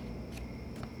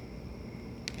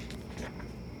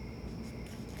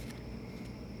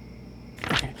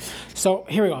 So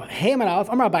here we go. Hey, Amalaf,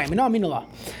 Amar Abaye, Mina Aminullah.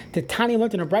 The Tani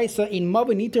learned in a brayso in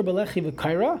Mavoi Niter Belechi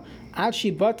v'Kaira Ad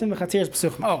Shi Batim v'Chatzeres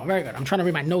B'Suchim. Oh, very good. I'm trying to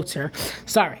read my notes here.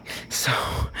 Sorry. So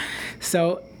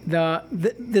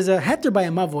there's a heter by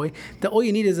a Mavoi that all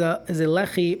you need is a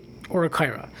lechi or a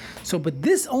kaira. So, but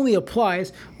this only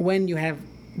applies when you have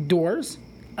doors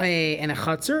and a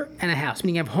chutzner and a house,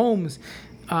 meaning you have homes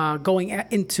going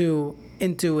into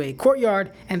a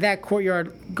courtyard, and that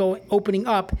courtyard opening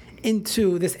up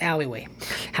into this alleyway.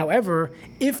 However,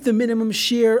 if the minimum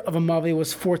shear of a mavli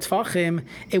was 4 tfachim,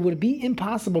 it would be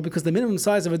impossible because the minimum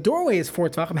size of a doorway is 4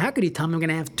 tfachim. How could you tell me I'm going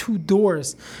to have 2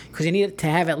 doors? Because you need to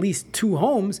have at least 2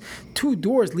 homes, 2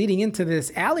 doors leading into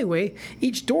this alleyway.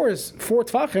 Each door is 4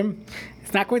 tfachim.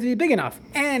 It's not going to be big enough.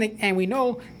 And we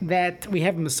know that we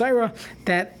have a Messiah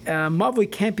that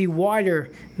mavli can't be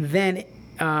wider than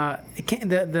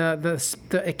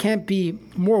it can't be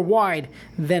more wide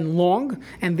than long,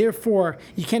 and therefore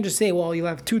you can't just say, well, you'll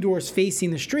have 2 doors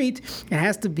facing the street. It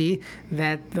has to be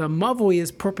that the mavoi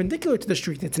is perpendicular to the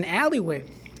street. It's an alleyway.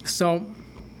 So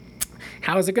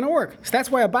how is it going to work? So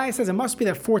that's why Abaye says it must be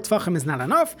that 4 tfachim is not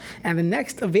enough, and the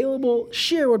next available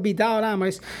shear would be Daled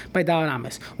Amos by Daled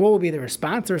Amos. What would be the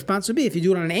response? The response would be, if you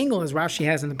do it on an angle, as Rashi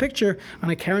has in the picture,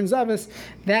 on a Karen Zavis,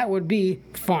 that would be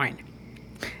fine.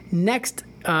 Next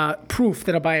proof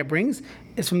that Abaye brings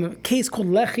is from the case called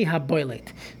Lechi HaBoilet.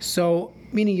 So,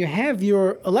 meaning you have a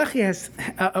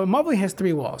mavli has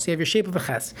 3 walls. You have your shape of a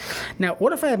ches. Now,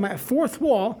 what if I have my 4th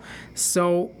wall?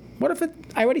 So, what if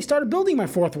I already started building my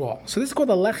 4th wall? So this is called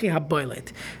the Lechi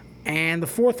HaBoilet, and the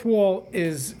 4th wall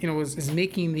is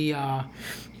making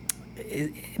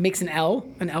it makes an L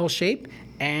shape,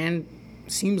 and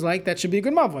seems like that should be a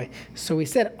good mavli. So we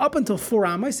said up until 4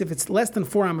 amos, if it's less than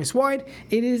 4 amos wide,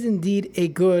 it is indeed a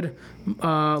good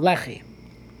lechi.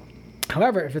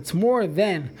 However, if it's more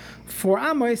than 4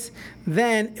 amos,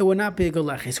 then it would not be a good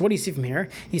lechi. So what do you see from here?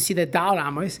 You see that Daled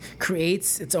Amos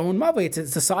creates its own mavli.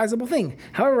 It's a sizable thing.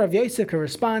 However, Rav Yosef can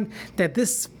respond that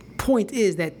this point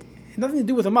is that it nothing to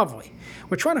do with a mavli.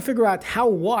 We're trying to figure out how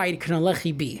wide can a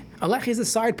lechi be. A lechi is a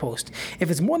side post.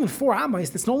 If it's more than 4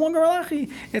 amos, it's no longer a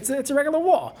lechi. It's a regular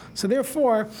wall. So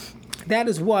therefore, that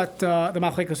is what the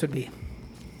machlekes would be.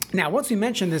 Now, once we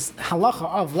mention this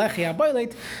halacha of Lechi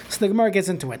HaBoilet, so the Gemara gets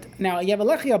into it. Now, you have a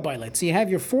Lechi HaBoilet, so you have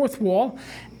your 4th wall,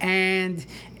 and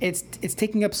it's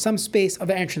taking up some space of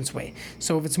the entranceway.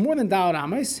 So if it's more than Daled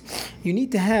Amos, you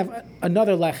need to have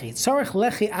another Lechi. Tzarech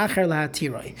Lechi Acher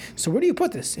Lahatiroi. So where do you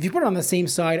put this? If you put it on the same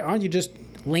side, aren't you just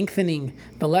lengthening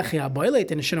the Lechi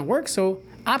HaBoilet, and it shouldn't work? So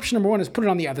option number 1 is put it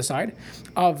on the other side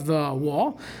of the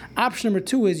wall. Option number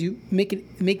 2 is you make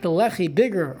the lechi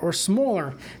bigger or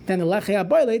smaller than the Lechi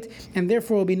HaBoilet, and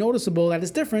therefore it will be noticeable that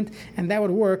it's different, and that would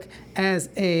work as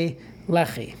a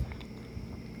lechi.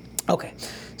 Okay,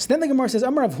 so then the Gemara says,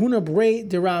 Amar Rav Huna Brei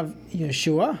de Rav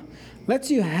Yeshua. Let's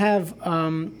you have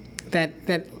that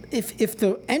if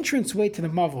the entranceway to the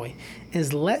mavoi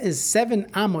is 7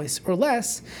 amos or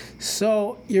less,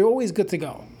 so you're always good to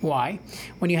go. Why?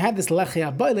 When you have this lechi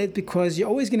HaBoilet, because you're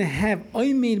always going to have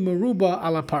oimed meruba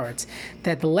ala paretz.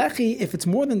 That the lechi, if it's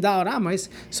more than Daled Amos,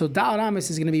 so Daled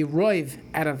Amos is going to be roiv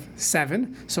out of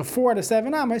 7. So 4 out of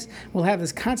 7 amos will have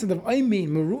this concept of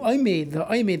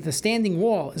oimed, the standing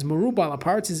wall is meruba ala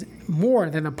paretz, is more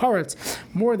than the paretz,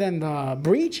 more than the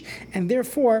breach, and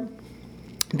therefore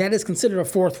that is considered a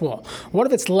 4th wall. What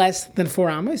if it's less than 4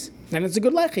 amos? Then it's a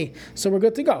good lechi. So we're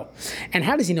good to go. And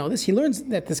how does he know this? He learns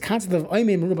that this concept of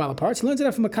oimei merubah ala parts, he learns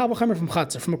it from a kal v'chomer from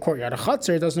chatzar, from a courtyard. A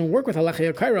chatzar doesn't work with a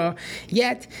lechi akaira,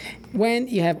 yet when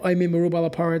you have oimei merubah ala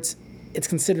parts, it's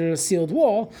considered a sealed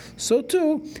wall. So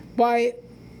too, by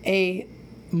a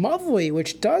mavli,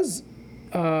 which does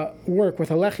work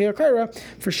with a lechi akaira,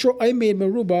 for sure oimei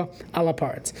merubah ala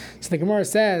parts. So the Gemara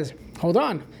says, hold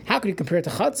on, how could you compare it to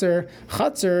chatzar?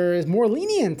 Chatzar is more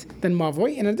lenient than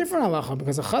mavoi in a different halacha,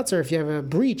 because a chatzar, if you have a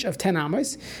breach of 10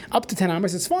 amos, up to 10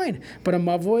 amos, it's fine. But a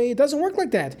mavoi doesn't work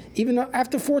like that. Even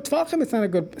after 4 tfachim, it's not a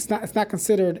good. It's not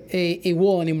considered a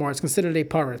wall anymore. It's considered a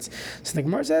paretz. So the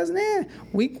Gemara says,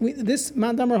 this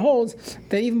Mandamer holds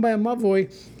that even by a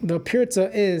mavoi, the pirza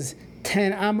is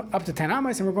 10 up to 10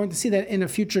 amos, and we're going to see that in a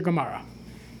future Gemara.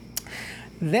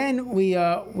 Then we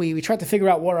tried to figure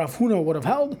out what Rav Huna would have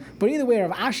held, but either way,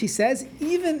 Rav Ashi says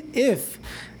even if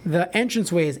the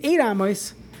entranceway is 8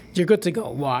 amos, you're good to go.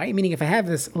 Why? Meaning, if I have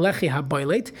this lechi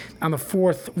haboilet on the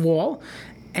 4th wall,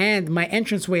 and my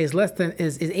entranceway is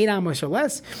 8 amos or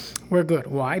less, we're good.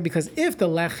 Why? Because if the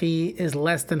lechi is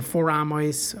less than 4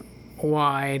 amos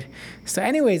wide, so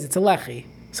anyways, it's a lechi,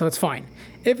 so it's fine.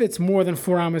 If it's more than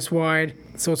 4 amos wide,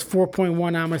 so it's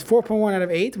 4.1 amos, 4.1 out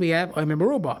of 8, we have oimei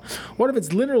meruba. What if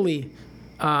it's literally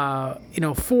 4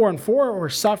 and 4 or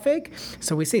suffix?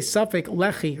 So we say suffix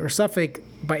lechi or suffix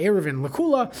by Eruvin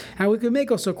lakula, and we could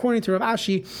make also, according to Rav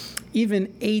Ashi, even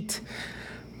an 8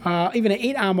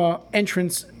 amma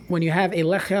entrance when you have a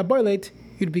lechi haboilet,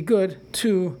 you'd be good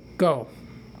to go.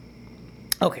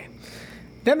 Okay.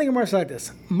 Then the Gemara says like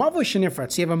this: Mavoi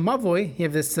shenifratz. You have a mavoi. You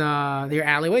have this your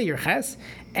alleyway, your ches,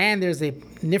 and there's a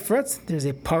nifratz. There's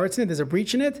a paritz in it. There's a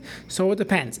breach in it. So it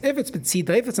depends. If it's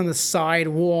betzita, if it's on the side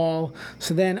wall,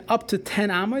 so then up to 10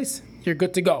 amos, you're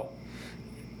good to go.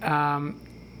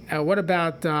 What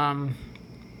about the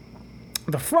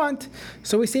front?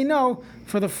 So we say no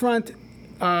for the front,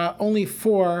 only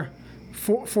four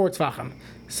tzvachim.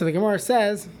 So the Gemara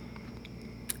says,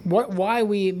 why are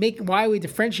we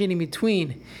differentiating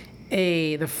between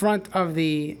the front of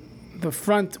the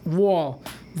front wall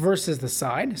versus the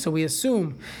side? So we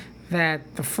assume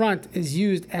that the front is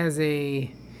used the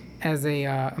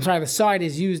side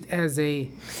is used as a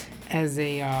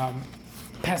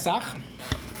Pesach.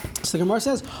 So the Gemara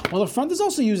says, well, the front is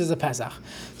also used as a Pesach.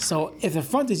 So if the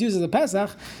front is used as a Pesach,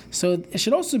 so it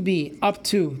should also be up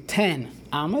to 10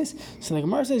 amos. So the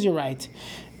Gemara says, you're right.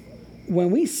 When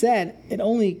we said it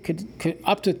only could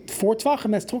up to 4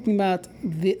 tvachim, that's talking about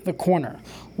the corner.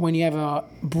 When you have a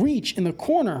breach in the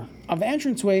corner of the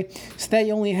entranceway, so that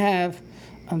you only have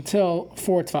until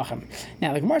 4 tvachim.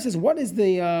 Now the Gemara says, what is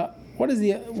the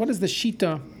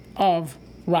shita of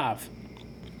Rav?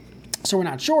 So we're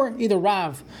not sure. Either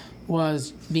Rav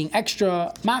was being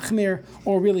extra machmir,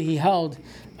 or really he held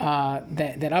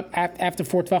that up after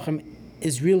 4 tvachim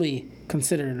is really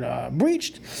considered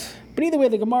breached. But either way,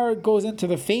 the Gemara goes into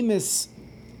the famous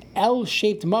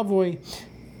L-shaped mavoi,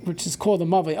 which is called the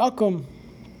mavoi akum,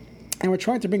 and we're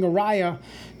trying to bring a raya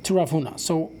to Rav Huna.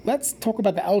 So let's talk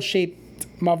about the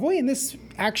L-shaped mavoi, and this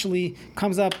actually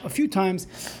comes up a few times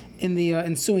in the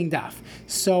ensuing daf.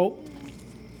 So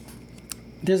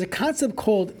there's a concept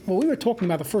called, well, we were talking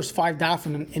about the first 5 daf,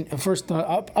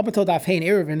 up until daf hey and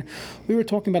Eruvin, we were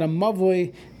talking about a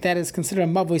mavoi that is considered a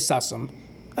mavoi sasam,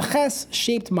 a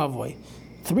ches-shaped mavoi.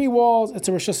 3 walls, it's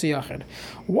a Rosh Hashanah.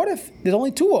 What if there's only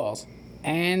 2 walls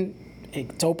and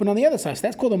it's open on the other side? So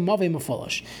that's called a Mavei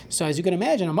Mefulash. So as you can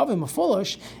imagine, a Mavei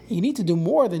Mefulash, you need to do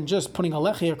more than just putting a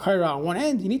Lechi or Kaira on one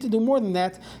end. You need to do more than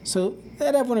that. So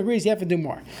that everyone agrees you have to do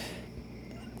more.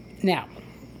 Now,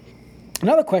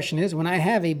 another question is, when I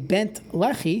have a bent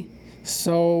Lechi,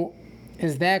 so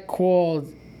is that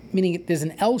called, meaning there's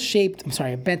an L-shaped,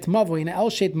 a bent mavoi and an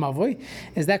L-shaped mavoi,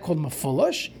 is that called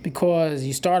mafulash because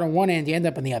you start on one end, you end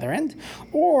up on the other end?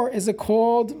 Or is it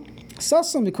called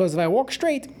sasam because if I walk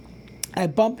straight, I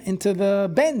bump into the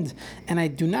bend and I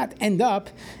do not end up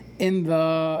in the,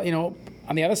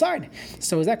 on the other side?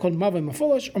 So is that called mavoi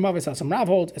mafulash or mavoi sasam? Rav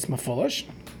holds it's mafulash,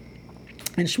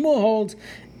 and Shmuel holds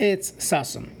it's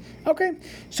sasam. Okay,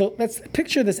 so let's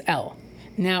picture this L.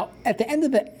 Now, at the end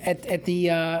of the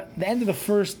end of the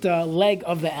first leg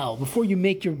of the L, before you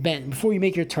make your bend, before you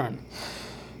make your turn,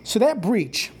 so that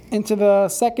breach into the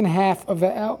second half of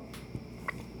the L,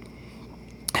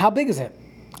 how big is it?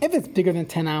 If it's bigger than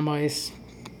 10 amos,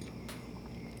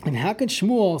 and how can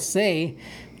Shmuel say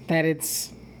that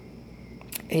it's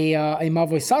a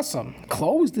mavoi sasam?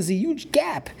 Closed? There's a huge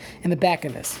gap in the back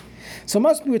of this. So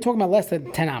must be we're talking about less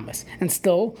than 10 amos. And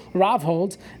still, Rav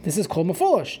holds this is called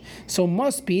mafulash. So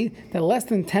must be that less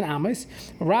than 10 amos,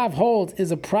 Rav holds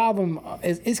is a problem,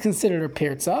 is considered a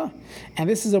pirza. And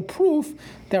this is a proof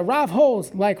that Rav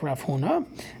holds, like Rav Huna,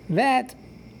 that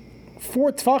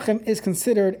 4 tvachim is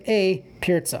considered a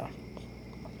pirza.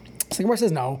 So the Gemara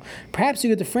says no. Perhaps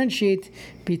you could differentiate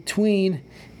between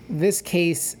this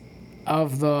case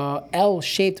of the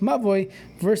L-shaped mavoi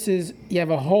versus you have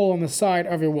a hole on the side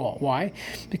of your wall. Why?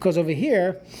 Because over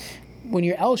here, when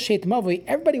you're L-shaped mavoi,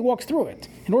 everybody walks through it.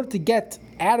 In order to get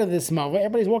out of this mavoi,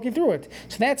 everybody's walking through it.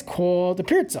 So that's called a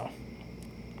pirza.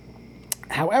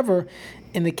 However,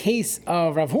 in the case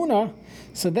of Rav Huna,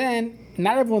 so then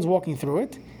not everyone's walking through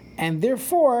it, and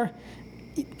therefore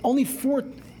only 4,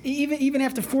 even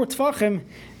after 4 tvachim,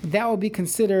 that will be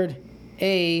considered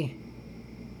a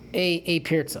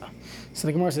pirza. So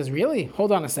the Gemara says, really?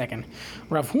 Hold on a second.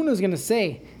 Rav Huna is going to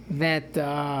say that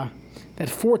 4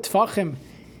 tvachim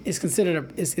is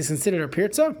considered a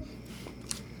pirza.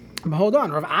 But hold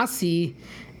on, Rav Asi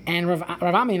and Rav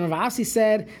Ami and Rav Asi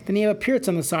said then you have a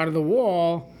pirza on the side of the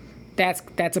wall.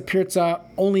 That's a pirza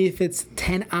only if it's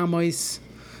 10 amos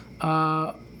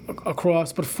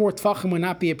across, but 4 tvachim would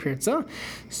not be a pirza.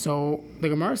 So the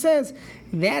Gemara says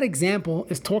that example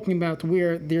is talking about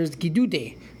where there's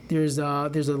gidude. There's a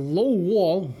low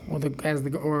wall,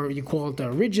 or you call it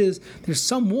ridges. There's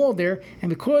some wall there, and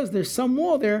because there's some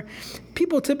wall there,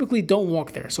 people typically don't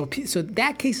walk there. So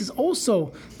that case is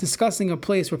also discussing a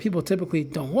place where people typically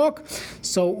don't walk.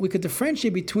 So we could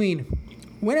differentiate between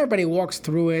when everybody walks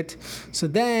through it. So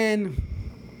then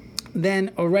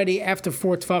already after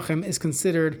 4 tvachim is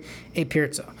considered a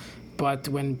pirza. But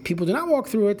when people do not walk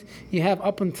through it, you have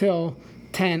up until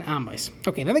 10 amos.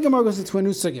 Okay, then the Gemara goes into a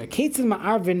new sugya. Keitzad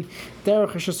ma'arvin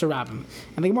derech Rishus Rabbim.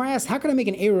 And the Gemara asks, how can I make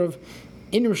an Eruv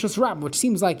in Rishus Rabbim, which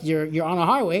seems like you're on a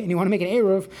highway and you want to make an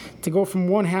Eruv to go from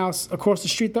one house across the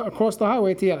street, across the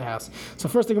highway to the other house. So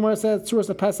first the Gemara says,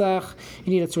 Tzuras Pesach,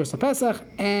 you need a Tzuras Pesach,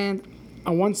 and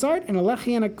on one side, and a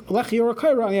lechi or a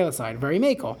kaira on the other side. Very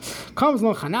makel. Comes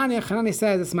no Hanania. Hanania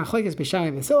says it's machlekes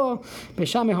Beishami V'Hillel.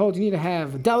 Beishami holds you need to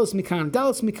have dalus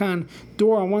mikan,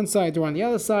 door on one side, door on the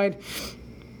other side,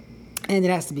 and it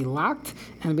has to be locked.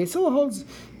 And Beis Hillel holds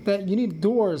that you need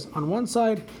doors on one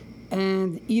side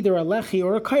and either a lechi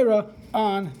or a kaira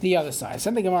on the other side.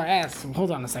 So the Gemara asks, hold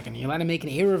on a second, you're allowed to make an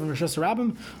Eruv in Rishus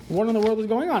Rabbim? What in the world is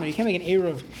going on? You can't make an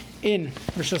Eruv in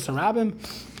Rishus Rabbim.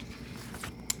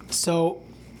 So,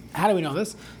 how do we know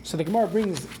this? So the Gemara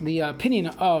brings the opinion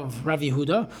of Rav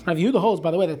Yehuda. Rav Yehuda holds,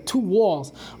 by the way, that two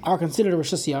walls are considered a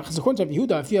Rishus Yachid. So according to Rav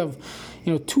Yehuda, if you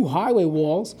have, two highway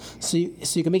walls, so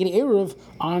you can make an Eruv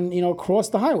on, across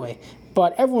the highway.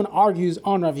 But everyone argues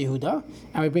on Rav Yehuda,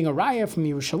 and we bring a raya from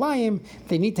Yerushalayim.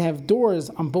 They need to have doors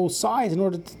on both sides in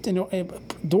order of the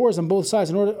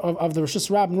Rishus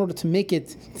Rabbim in order to make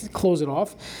it, to close it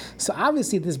off. So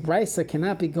obviously this brisa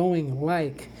cannot be going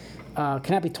like.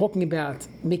 Cannot be talking about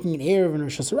making an Eruv in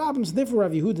Rishus Rabbim. So therefore,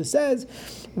 Rav Yehuda says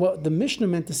what the Mishnah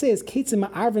meant to say is Keitzim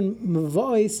ma'arvin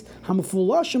mevois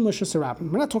hamufulashim Rishus Rabbim.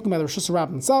 We're not talking about the Rishus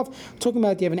Rabbim itself. We're talking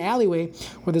about you have an alleyway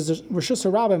where there's a Rishus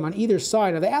Rabbim on either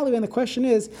side of the alleyway, and the question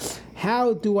is,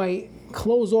 how do I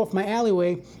close off my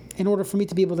alleyway in order for me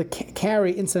to be able to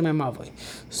carry inside my mavli?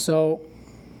 So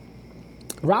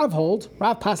Rav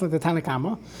passed like the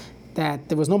Tanakama, that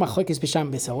there was no machlokes b'sham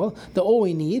b'Hillel. That all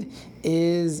we need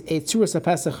is a tzuras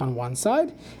pesach on one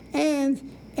side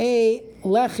and a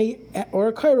lechi or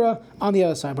a kaira on the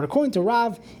other side. But according to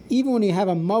Rav, even when you have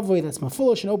a mavoi that's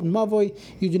mafulish, an open mavoi,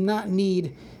 you do not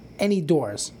need any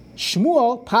doors.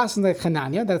 Shmuel passes like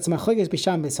Hanania, that's machlokes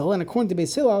b'sham b'Hillel, and according to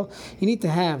Beis Hillel, you need to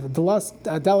have dalas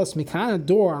mikan, a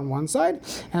door on one side,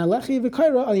 and a lechi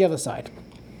v'kaira on the other side.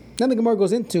 Then the Gemara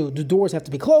goes into, do doors have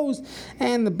to be closed?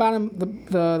 And the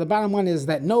bottom line is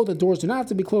that no, the doors do not have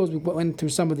to be closed. We went through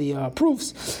some of the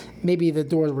proofs. Maybe the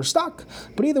doors were stuck.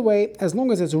 But either way, as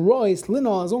long as it's rois,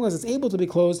 linol, as long as it's able to be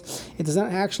closed, it does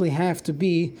not actually have to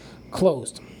be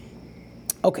closed.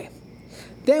 Okay.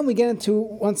 Then we get into,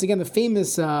 once again, the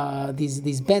famous,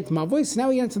 these bent mavoy. So now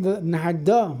we get into the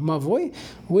Nahada mavoy,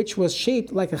 which was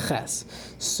shaped like a ches.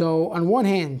 So on one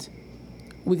hand,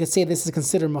 we could say this is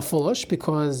considered mafulish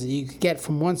because you get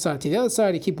from one side to the other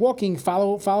side, you keep walking,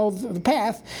 follow the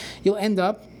path, you'll end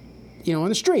up, in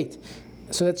the street.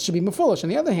 So that should be mafulish.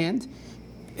 On the other hand,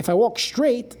 if I walk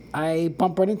straight, I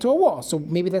bump right into a wall. So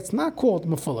maybe that's not called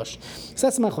mafulish. So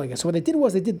that's machlokes. So what they did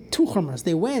was they did two chumras.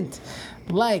 They went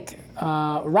like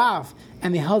Rav,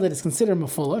 and they held that it's considered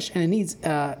mafulish, and it needs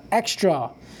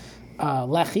extra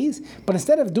lechis, but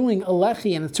instead of doing a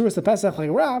lechi and a tzuras pesach like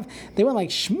Rav, they went like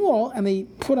Shmuel and they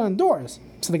put on doors.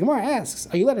 So the Gemara asks,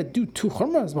 are you allowed to do two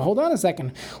chumras? But hold on a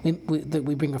second. We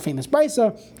bring a famous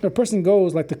brisa. If a person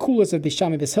goes like the coolest of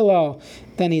Beishami B'Hillel,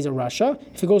 then he's a rasha.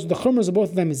 If he goes with the chumras of both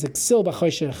of them, he's a ksil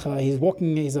b'choshech.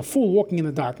 He's a fool walking in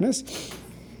the darkness.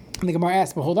 And the Gemara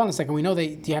asks, but hold on a second, we know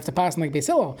that you have to pass like Beis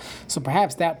Hillel. So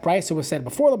perhaps that brisa was said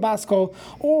before the Baskol,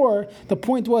 or the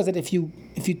point was that if you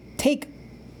take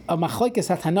a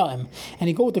machlekes hatanaim, and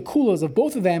you go with the kulas of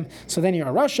both of them, so then you're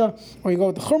a rasha, or you go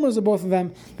with the chumras of both of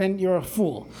them, then you're a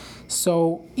fool.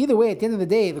 So either way, at the end of the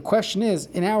day, the question is,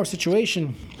 in our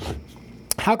situation,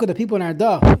 how could the people in our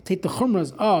daf take the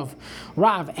chumras of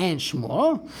Rav and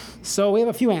Shmuel? So we have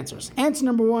a few answers. Answer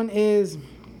number one is,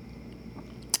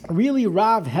 really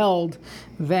Rav held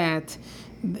that,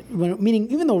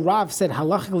 meaning even though Rav said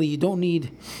halachically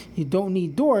you don't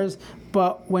need doors,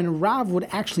 but when Rav would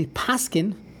actually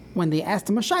paskin, when they asked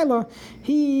him a shaila,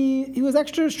 he was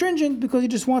extra stringent because he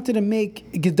just wanted to make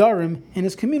gedarim in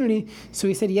his community. So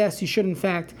he said, yes, you should in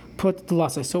fact put the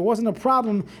lasai. So it wasn't a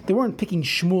problem. They weren't picking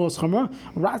Shmuel's chumrah.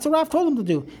 That's what Rav told them to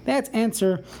do. That's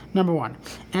answer number one.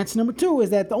 Answer number two is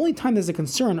that the only time there's a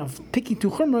concern of picking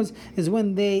two chumras is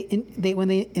when they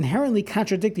inherently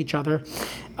contradict each other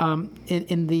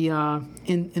in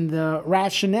the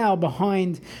rationale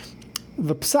behind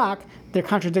the psak. They're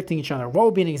contradicting each other. What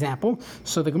would be an example?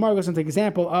 So the Gemara goes into the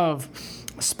example of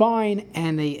spine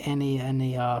and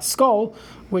a skull,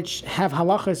 which have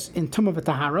halachas in tumah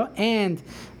v'tahara, and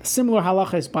similar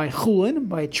halachas by chulin,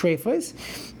 by treifos,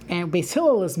 and Beis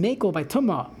Hillel is mekel by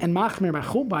tumah and machmir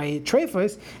by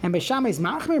treifos, and Beis Shammai is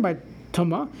machmir by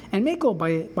tumah and mekel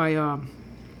by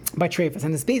by trephus,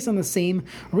 and it's based on the same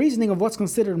reasoning of what's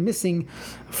considered missing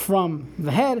from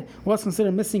the head, what's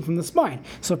considered missing from the spine.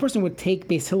 So a person would take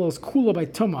Beis Hillel's kula by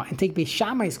tuma and take Beis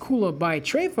Shammai's kula by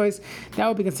trephus, that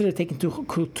would be considered taking two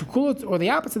kulut, or the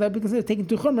opposite, that would be considered taking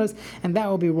two chumras, and that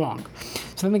would be wrong.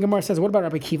 So then the Gemara says, what about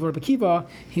Rabbi Kiva? Rabbi Kiva,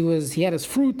 he had his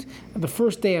fruit the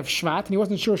first day of Shvat, and he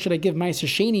wasn't sure should I give Meiser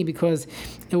Sheni because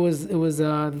it was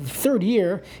the third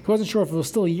year. He wasn't sure if it was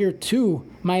still year 2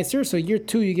 Meiser. So year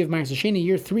 2 you give Meiser Sheni,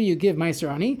 year 3 you give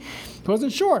Meiser Ani. He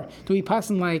wasn't sure. Do we pass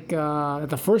in like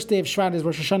the first day of Shvat is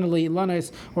Rosh Hashanah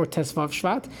Le'ilanos or Tesvav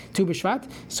Shvat, Tu B'Shvat?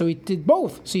 So he did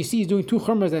both. So you see he's doing two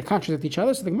chumras that contradict each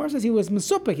other. So the Gemara says he was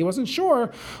mesupik. He wasn't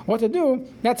sure what to do.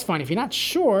 That's fine. If you're not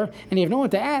sure and you have no one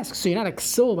to ask, so you're not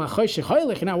you're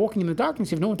not walking in the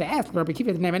darkness, you have no one to ask. Rabbi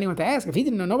Kiva didn't have anyone to ask. If he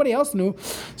didn't know, nobody else knew.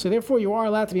 So therefore you are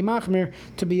allowed to be machmir,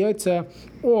 to be yotza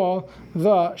all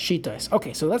the shitas.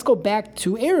 Okay, so let's go back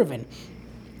to Eruvin.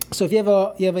 So if you have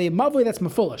a mavoi that's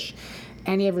mafulish,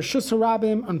 and you have a shus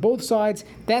harabim on both sides,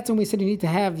 that's when we said you need to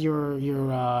have your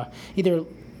either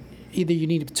you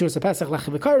need tzuras pesach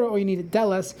lechi v'kaira, or you need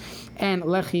delas and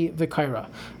lechi v'kaira.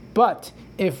 But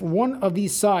if one of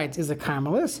these sides is a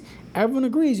carmelis, everyone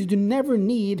agrees you do never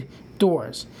need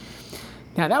doors.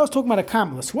 Now that was talking about a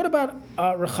carmelis. What about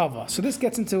rechava? So this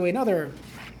gets into another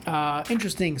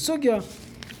interesting sugya,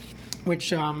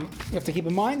 which you have to keep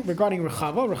in mind regarding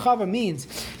rechava. Rechava means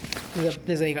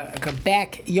there's a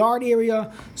backyard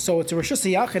area, so it's a Rishus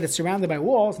Yachid. It's surrounded by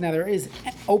walls. Now there is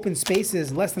open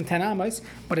spaces less than 10 amos,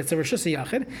 but it's a Rishus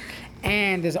Yachid,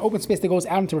 and there's an open space that goes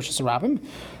out into Rishus Rabim.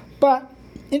 But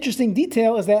interesting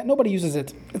detail is that nobody uses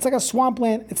it. It's like a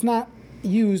swampland. It's not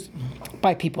used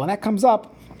by people, and that comes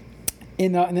up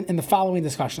in the following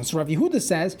discussion. So Rav Yehuda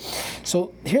says,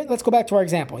 so here, let's go back to our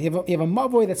example. You have a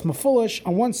mavoi that's mafulish.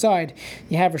 On one side,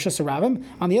 you have Rosh Hashanah.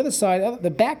 On the other side,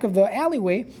 the back of the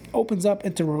alleyway opens up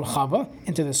into Rechava,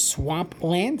 into the swamp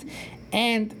land.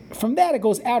 And from that, it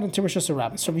goes out into Rosh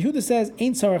Hashanah. So Rav Yehuda says,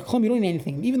 Ein Sarach Klum, you don't need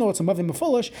anything, even though it's a mavoi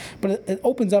mafulish, but it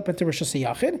opens up into Rosh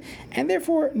Hashanah, and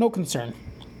therefore, no concern.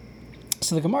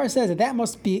 So the Gemara says that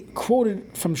must be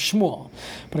quoted from Shmuel.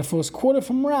 But if it was quoted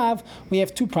from Rav, we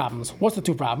have two problems. What's the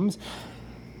two problems?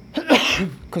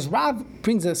 Because Rav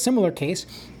brings a similar case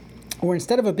where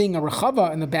instead of it being a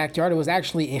rechava in the backyard, it was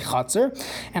actually a chatzar.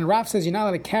 And Rav says you're not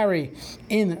allowed to carry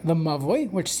in the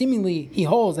mavoi, which seemingly he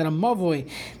holds that a mavoi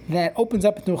that opens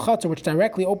up into a chatzar, which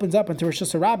directly opens up into Rosh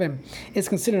Hashanah, is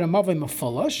considered a mavoi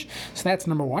mafulish. So that's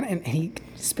number one. And he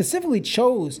specifically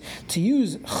chose to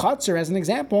use chatzar as an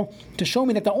example to show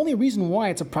me that the only reason why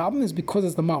it's a problem is because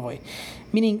it's the mavoi.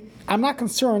 Meaning, I'm not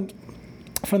concerned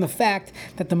from the fact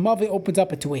that the mavoi opens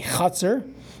up into a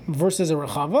chatzar versus a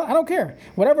rechava. I don't care.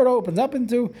 Whatever it opens up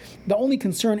into, the only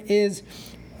concern is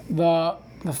the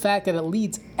fact that it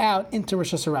leads out into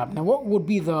Rosh Hashanah. Now, what would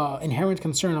be the inherent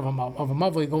concern of a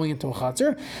mavoi going into a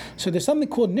chatzar? So there's something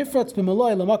called nifratz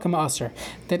b'maloi l'makam aser,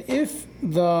 that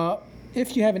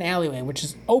if you have an alleyway which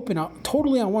is open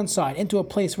totally on one side into a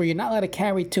place where you're not allowed to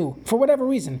carry two, for whatever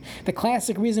reason, the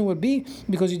classic reason would be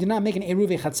because you did not make an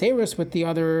eruv chatzeros with the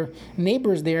other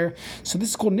neighbors there. So this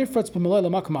is called nifratz b'maloi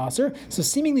l'makam aser. So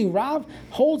seemingly Rav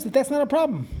holds that that's not a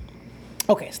problem.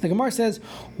 Okay, so the Gemara says,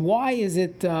 why is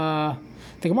it?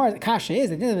 The Gemara kasha is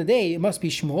at the end of the day it must be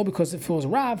Shmuel, because if it was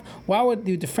Rav, why would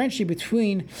you differentiate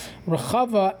between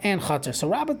Rechava and Chatzar? So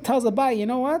Rav tells Abai, you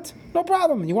know what? No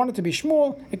problem. You want it to be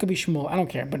Shmuel, it could be Shmuel. I don't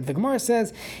care. But the Gemara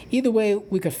says either way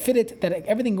we could fit it that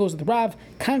everything goes with Rav,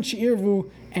 kan she'irvu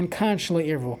and kan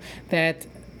she'le'irvu. That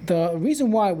the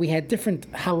reason why we had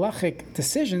different halachic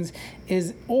decisions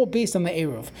is all based on the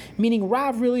Eruv. Meaning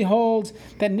Rav really holds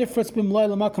that nifratz b'maloi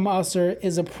l'makam aser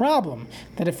is a problem.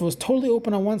 That if it was totally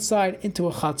open on one side into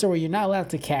a chatzar where you're not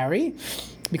allowed to carry,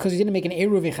 because you didn't make an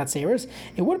Eruv chatzeros,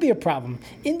 it would be a problem,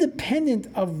 independent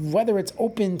of whether it's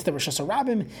open to the Rosh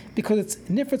Hashanah, because it's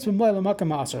nifratz b'maloi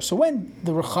l'makam aser. So when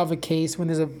the Rechava case, when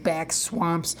there's a back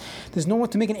swamps, there's no one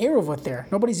to make an Eruv with there.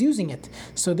 Nobody's using it.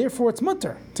 So therefore it's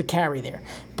mutter to carry there.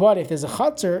 But if there's a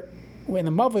chatzar, when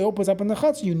the mavoi opens up in the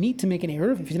chatzar, you need to make an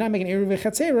Eruv. If you're not making an Eruv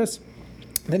chatzeros,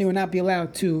 then you will not be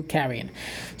allowed to carry in.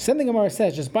 So then the Gemara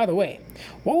says, just by the way,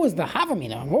 what was the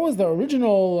Havamina? What was the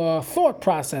original thought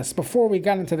process before we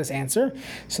got into this answer?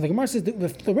 So the Gemara says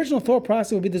the original thought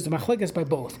process would be this machlekes by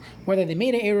both, whether they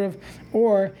made an Eruv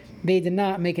or they did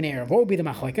not make an Eruv. What would be the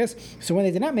machlekes? So when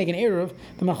they did not make an Eruv,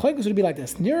 the machlekes would be like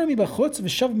this: Nira mi b'chutz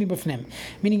v'shav mi b'fnim.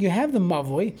 Meaning you have the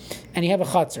mavoi and you have a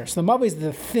chutzner. So the mavoi is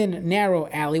the thin, narrow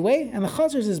alleyway, and the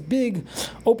chutzner is this big,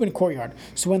 open courtyard.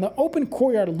 So when the open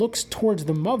courtyard looks towards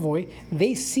the mavoi,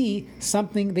 they see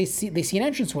something. They see an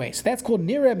entranceway. So that's called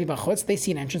Nira mi b'chutz. They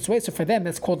see an entranceway. So for them,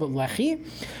 that's called the lechi.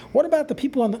 What about the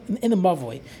people in the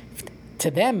mavoi? To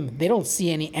them, they don't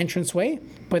see any entranceway,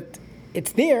 but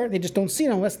it's there, they just don't see it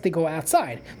unless they go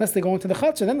outside. Unless they go into the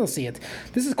chutzner, then they'll see it.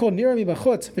 This is called Nira mi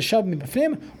b'chutz v'shav mi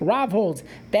b'fnim. Rav holds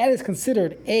that is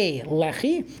considered a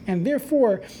lechi, and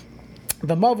therefore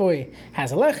the mavoi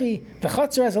has a lechi, the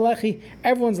chutzner has a lechi,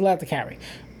 everyone's allowed to carry.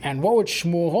 And what would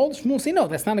Shmuel hold? Shmuel say, no,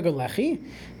 that's not a good lechi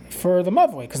for the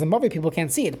mavoi, because the mavoi people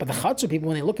can't see it, but the chutzner people,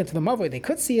 when they look into the mavoi, they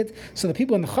could see it. So the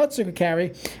people in the chutzner could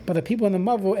carry, but the people in the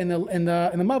mavoi in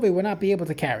the mavoi would not be able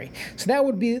to carry. So that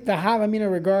would be the havamina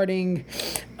regarding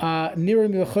nira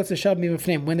mi b'chutz v'shav mi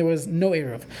b'fnim, when there was no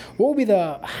eruv. What would be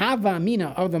the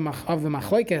havamina of the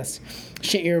machlokes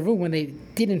she'eruvu, when they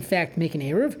did in fact make an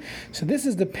eruv? So this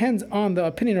depends on the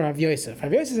opinion of Rav Yosef.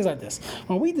 Rav Yosef says like this: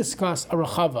 when we discuss a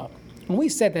rechava, when we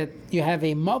said that you have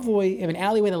a mavoi, you have an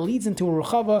alleyway that leads into a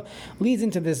rechava, leads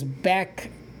into this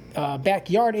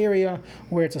backyard area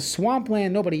where it's a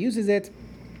swampland, nobody uses it.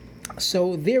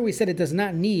 So there we said it does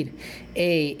not need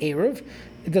a eruv.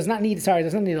 It does not need a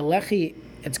lechi.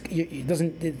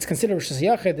 It's considered Rishus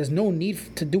Yachid. There's no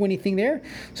need to do anything there.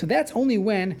 So that's only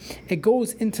when it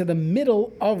goes into the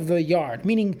middle of the yard,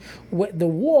 meaning the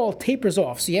wall tapers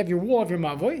off. So you have your wall of your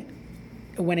mavoi.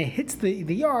 When it hits the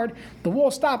yard, the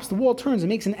wall stops, the wall turns, it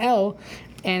makes an L,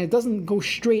 and it doesn't go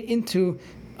straight into,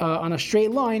 on a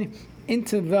straight line,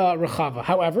 into the rechava.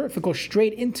 However, if it goes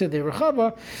straight into the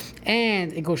rechava,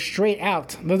 and it goes straight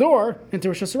out the door, into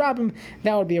Rishus Rabbim,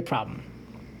 that would be a problem.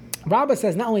 Rabbah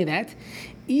says not only that,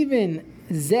 even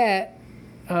Zeh,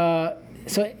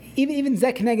 even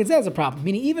Zeh Keneged Zeh is a problem,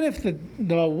 meaning even if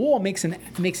the wall makes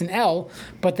an L,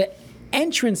 but the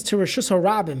entrance to Rishus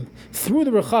Rabbim through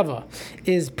the rechava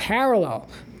is parallel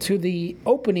to the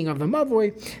opening of the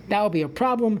mavoi, that will be a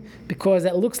problem, because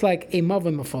that looks like a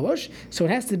mavoi mefolosh. So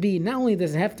it has to be, not only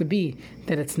does it have to be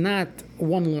that it's not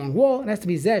one long wall, it has to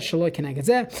be zeh shaloi keneged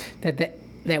zeh,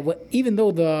 even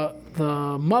though the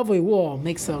mavoi wall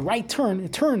makes a right turn,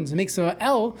 it makes a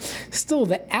L, still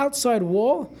the outside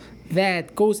wall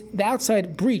the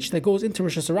outside breach that goes into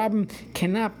Rishus Rabbim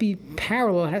cannot be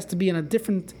parallel. It has to be on a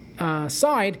different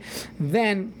side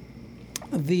than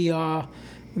the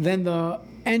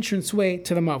entranceway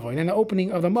to the mavoi, and the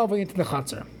opening of the mavoi into the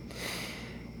chutzner.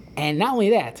 And not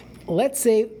only that, let's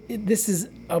say this is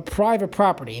a private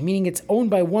property, meaning it's owned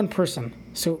by one person.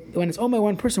 So when it's owned by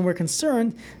one person, we're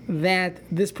concerned that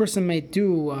this person might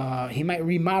he might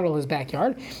remodel his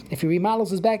backyard. If he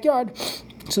remodels his backyard,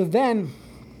 so then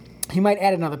he might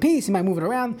add another piece, he might move it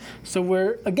around. So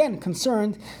we're again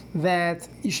concerned that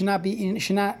you should not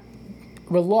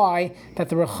rely that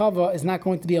the rechava is not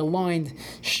going to be aligned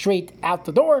straight out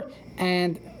the door,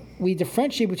 and we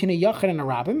differentiate between a yachid and a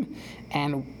rabbim,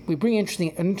 and we bring an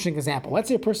interesting example. Let's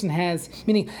say a person has,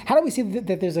 meaning, how do we see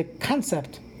that there's a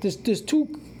concept? There's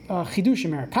two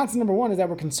chidushim here. Concept number one is that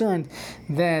we're concerned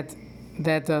that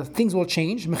things will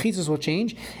change, mechitzos will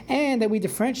change, and that we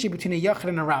differentiate between a yachid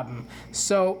and a rabbim.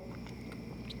 So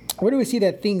where do we see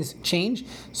that things change?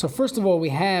 So first of all, we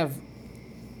have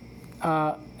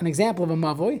an example of a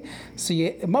mavoi. So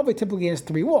a mavoi typically has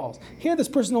three walls. Here, this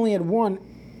person only had one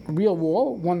real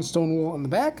wall, one stone wall in the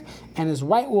back, and his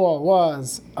right wall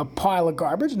was a pile of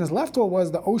garbage, and his left wall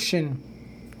was the ocean,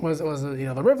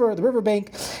 the river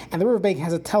bank, and the river bank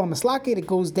has a tel mislakit. It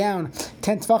goes down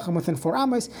 10 tefachim within 4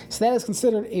 amos, so that is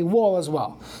considered a wall as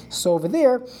well. So over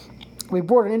there, we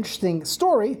brought an interesting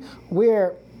story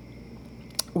where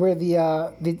the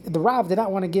Rav did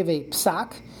not want to give a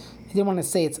psak. He didn't want to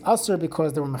say it's usher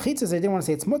because there were mechitzas. They didn't want to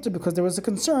say it's mutter because there was a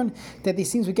concern that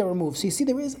these things would get removed. So you see,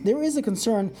 there is a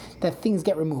concern that things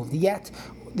get removed. Yet,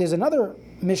 there's another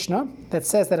Mishnah that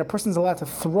says that a person's allowed to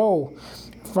throw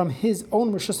from his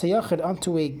own Rishus HaYachid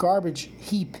onto a garbage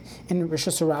heap in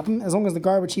Rishus HaRabbim, as long as the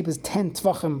garbage heap is 10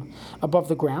 tvachim above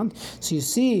the ground. So you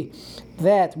see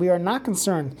that we are not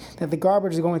concerned that the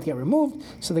garbage is going to get removed.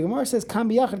 So the Gemara says, Kam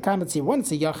b'yachid, kam b'tzir. When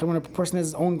it's a yachid, when a person has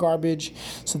his own garbage,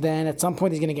 so then at some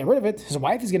point he's going to get rid of it. His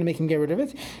wife is going to make him get rid of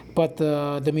it. But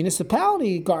the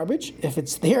municipality garbage, if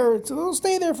it's there, it'll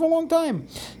stay there for a long time.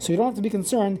 So you don't have to be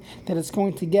concerned that it's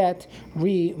going to get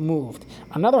removed.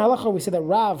 Another halacha, we said that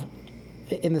Rav,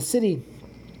 in the city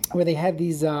where they had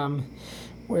these, I'm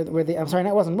sorry,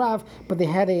 that wasn't Rav, but they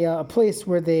had a place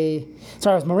where it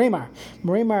was Maremar.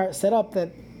 Maremar set up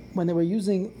that when they were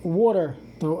using water,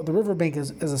 the riverbank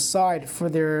as a side for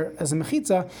as a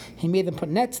mechitza, he made them put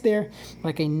nets there,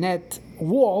 like a net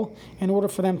wall, in order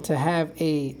for them to have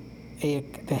they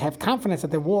have confidence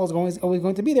that the wall is always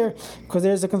going to be there, because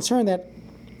there's a concern that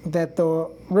the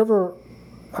river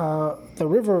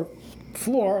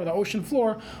floor, or the ocean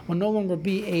floor, will no longer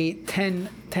be a 10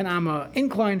 amma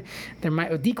incline. There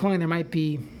might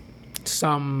be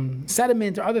some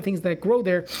sediment or other things that grow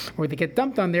there, or they get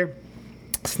dumped on there,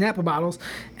 snapper bottles,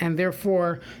 and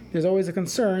therefore there's always a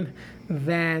concern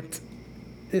that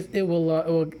it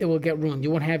will get ruined. You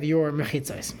won't have your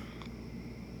mechitzos.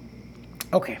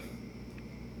 Okay.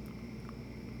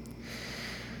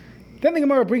 Then the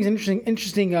Gemara brings an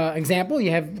interesting example.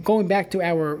 You have, going back to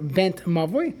our bent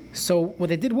mavoi. So what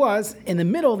they did was, in the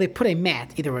middle, they put a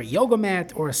mat, either a yoga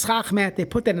mat or a schach mat. They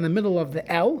put that in the middle of the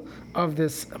L of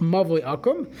this mavoi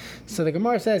akum. So the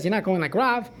Gemara says, you're not going like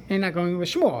Rav, and you're not going with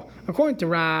Shmuel. According to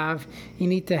Rav, you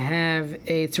need to have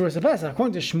a tzuras pesach.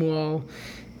 According to Shmuel,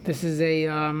 this is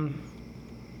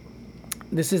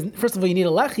first of all, you need a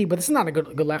lechi, but this is not a good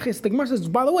lechi. So the Gemara says,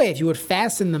 by the way, if you would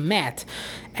fasten the mat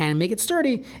and make it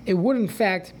sturdy, it would in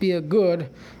fact be a good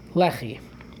lechi.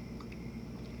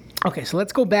 Okay, so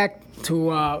let's go back to,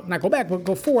 not go back, but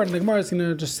go forward, and the Gemara is going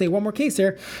to just say one more case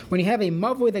here. When you have a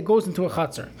mavoi that goes into a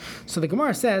chatzar. So the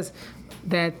Gemara says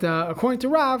that, according to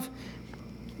Rav,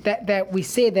 that we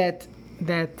say that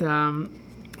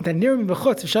nirmi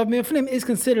b'chutz v'shav mi'afnim is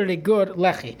considered a good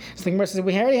lechi. So the Gemara says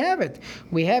we already have it.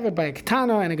 We have it by a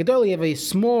katana and a gadol. You have a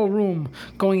small room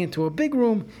going into a big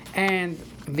room, and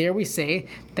there we say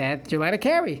that you're allowed to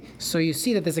carry. So you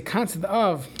see that there's a concept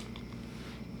of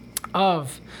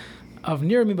nirmi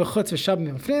b'chutz v'shav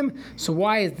mi'afnim. So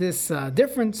why is this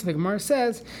different? So the Gemara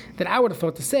says that I would have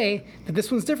thought to say that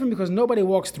this one's different because nobody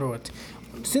walks through it.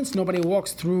 Since nobody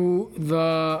walks through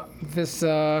the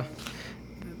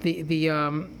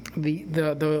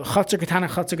chatzar katana,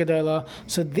 chatzar gadol,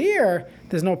 so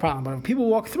there's no problem. But if people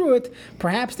walk through it,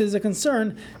 perhaps there's a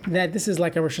concern that this is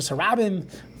like a Rosh Hashanah,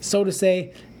 so to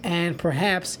say, and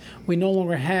perhaps we no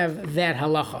longer have that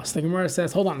halacha. So the Gemara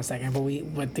says, hold on a second, but we have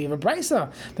a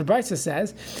brisa. The brisa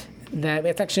says that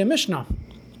it's actually a Mishnah.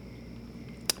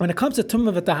 When it comes to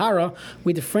Tumah v'Tahara,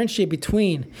 we differentiate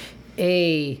between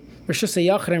a Rosh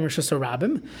Hashanah and Rosh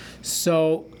Hashanah.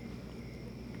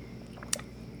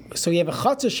 So you have a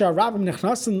chatzar shar rabim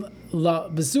nechnasin la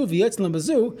bezu v'yotzin la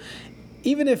bezu.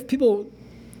 Even if people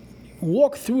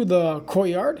walk through the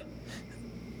courtyard,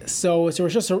 so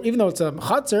even though it's a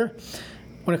chatzar,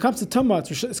 when it comes to tumah,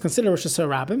 it's considered Rosh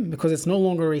Hashanah rabim because it's no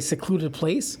longer a secluded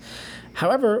place.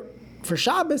 However, for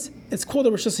Shabbos, it's called a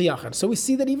Rosh Hashanah. So we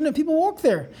see that even if people walk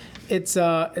there, it's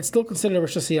still considered a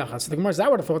Rosh Hashanah. So the Gemara, I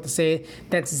would have thought to say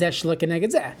that's zesh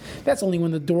lekeged zeh. That's only when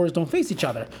the doors don't face each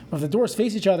other. But if the doors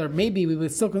face each other, maybe we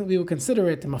would consider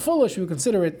it mafulish. We would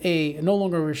consider it no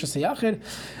longer a Rosh Hashanah.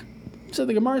 So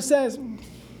the Gemara says,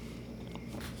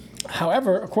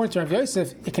 however, according to Rav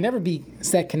Yosef, it can never be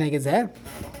zeh keneged zeh.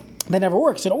 That never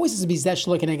works. It always has to be zesh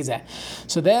keneged zeh.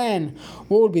 So then,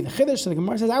 what would be the chiddush? So the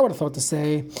Gemara says, I would have thought to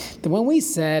say that when we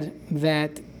said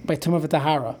that by Tumah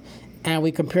v'Tahara, and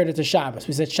we compared it to Shabbos,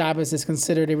 we said Shabbos is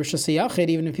considered a Rosh Hashanah,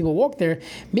 even if people walk there.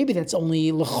 Maybe that's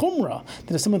only l'chumra,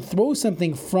 that if someone throws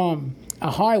something from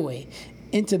a highway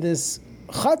into this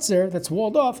chatzar that's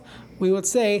walled off, we would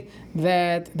say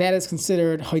that is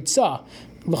considered haitzah.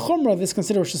 L'chumra, this is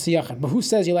considered Rosh Hashanah. But who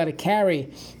says you're allowed to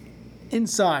carry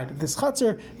inside this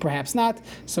chatzar? Perhaps not.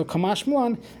 So kamash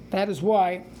mulan, that is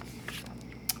why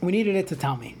we needed it to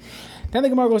tell me. Then the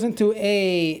Gemara goes into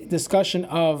a discussion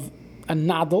of a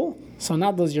nadal. So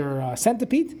nadal is your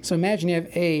centipede. So imagine you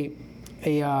have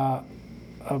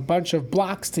a bunch of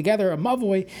blocks together, a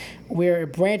mavoi, where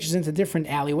it branches into different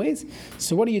alleyways.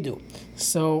 So what do?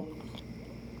 So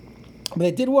what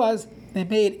they did was they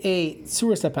made a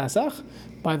tzuras pesach.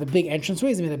 By the big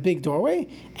entranceways, they made a big doorway,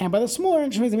 and by the smaller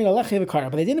entranceways, they made a lechi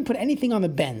v'kara. But they didn't put anything on the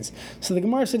bends. So the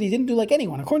Gemara said he didn't do like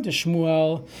anyone. According to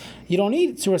Shmuel, you don't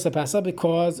need tzuras pesach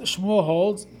because Shmuel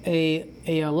holds a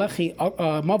lechi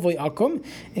mavoi akum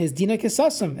is dina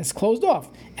kesasim. It's closed off,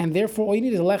 and therefore all you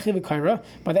need is a lechi v'kara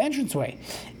by the entranceway.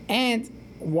 And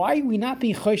why are we not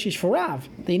being choishish for Rav?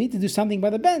 They need to do something by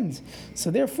the bends.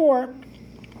 So therefore,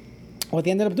 what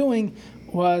they ended up doing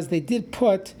was they did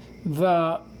put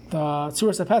the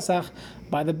tzuras pesach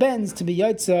by the bends to be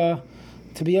yotza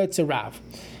Rav.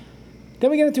 Then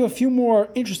we get into a few more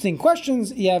interesting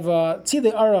questions. You have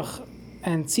tzidei arach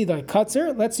and tzidei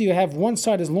katzer. Let's say you have one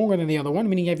side is longer than the other one,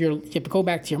 meaning you have to go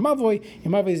back to your mavoi.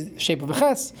 Your mavoi is the shape of a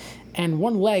ches, and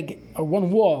one leg or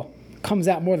one wall comes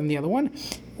out more than the other one.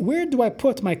 Where do I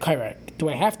put my kairek? Do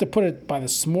I have to put it by the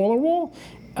smaller wall?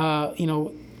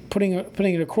 putting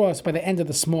it across by the end of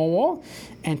the small wall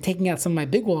and taking out some of my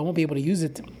big wall? I won't be able to use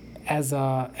it as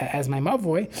my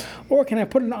mavoi, or can I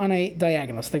put it on a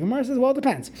diagonal? So the Gemara says, well, it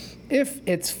depends. If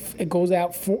it goes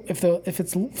out if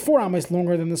it's 4 amos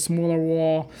longer than the smaller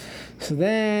wall, so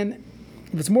then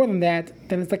if it's more than that,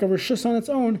 then it's like a rishus on its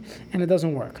own, and it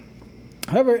doesn't work.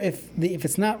 However, if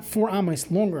it's not 4 amos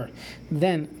longer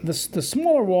than the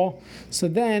smaller wall, so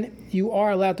then you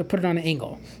are allowed to put it on an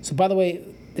angle. So by the way,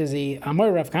 there's a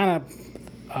Amor Rav Kahana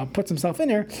puts himself in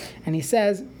there, and he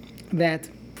says that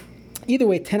either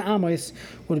way, 10 amos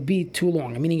would be too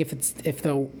long. Meaning, if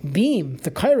the beam,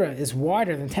 the kaira, is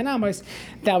wider than 10 amos,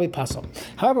 that will be puzzle.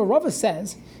 However, Rava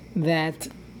says that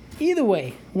either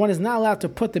way, one is not allowed to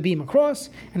put the beam across,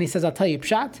 and he says, I'll tell you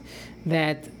pshat,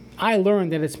 that I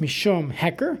learned that it's mishum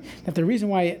heker, that the reason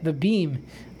why the beam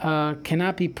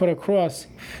cannot be put across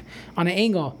on an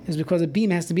angle is because the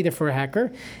beam has to be there for a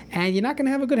heker, and you're not going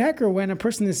to have a good heker when a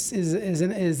person is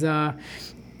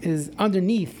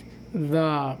underneath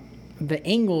the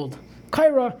angled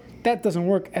kaira. That doesn't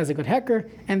work as a good heker,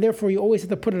 and therefore you always have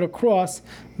to put it across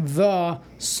the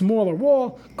smaller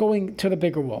wall going to the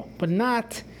bigger wall, but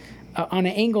not on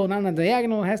an angle, not on a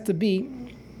diagonal. It has to be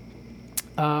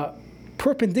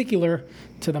perpendicular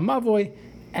to the mavoi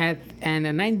and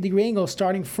a 90-degree angle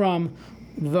starting from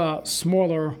the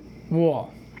smaller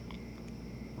wall.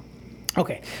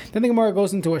 Okay, then the Gemara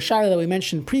goes into a shaila that we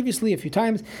mentioned previously a few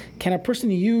times. Can a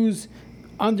person use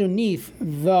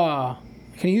the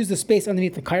space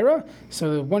underneath the kaira?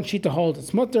 So one sheet to hold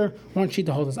its mutter, one sheet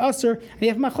to hold its aser, and you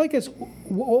have machlekes.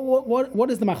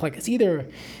 What is the machlekes?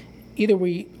 Either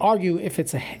we argue if the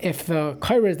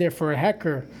kaira is there for a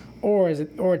heker, or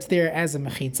it's there as a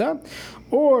mechitza,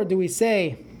 or do we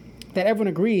say that everyone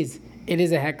agrees it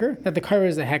is a heker, that the kaira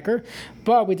is a heker,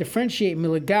 but we differentiate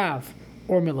milagav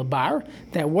or milabar,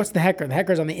 that what's the heker? The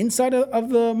heker is on the inside of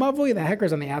the mavoi, the heker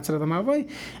is on the outside of the mavoi.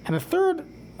 And the third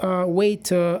way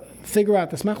to figure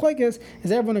out this machlekes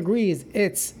is everyone agrees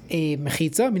it's a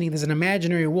mechitza, meaning there's an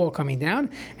imaginary wall coming down,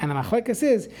 and the machlekes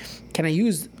is, can I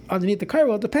use underneath the kaira?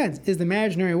 Well, it depends. Is the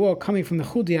imaginary wall coming from the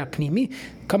chudia pnimi,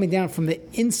 coming down from the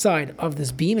inside of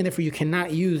this beam, and therefore you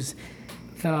cannot use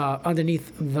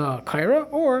underneath the kaira,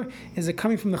 or is it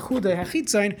coming from the chuda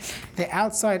hachitzain, the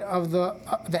outside of the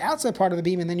outside part of the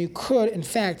beam, and then you could in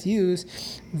fact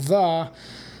use the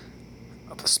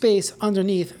space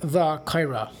underneath the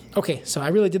kaira? Okay, so I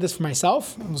really did this for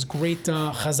myself. It was great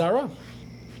chazara.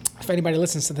 If anybody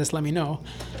listens to this, let me know.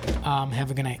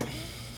 Have a good night.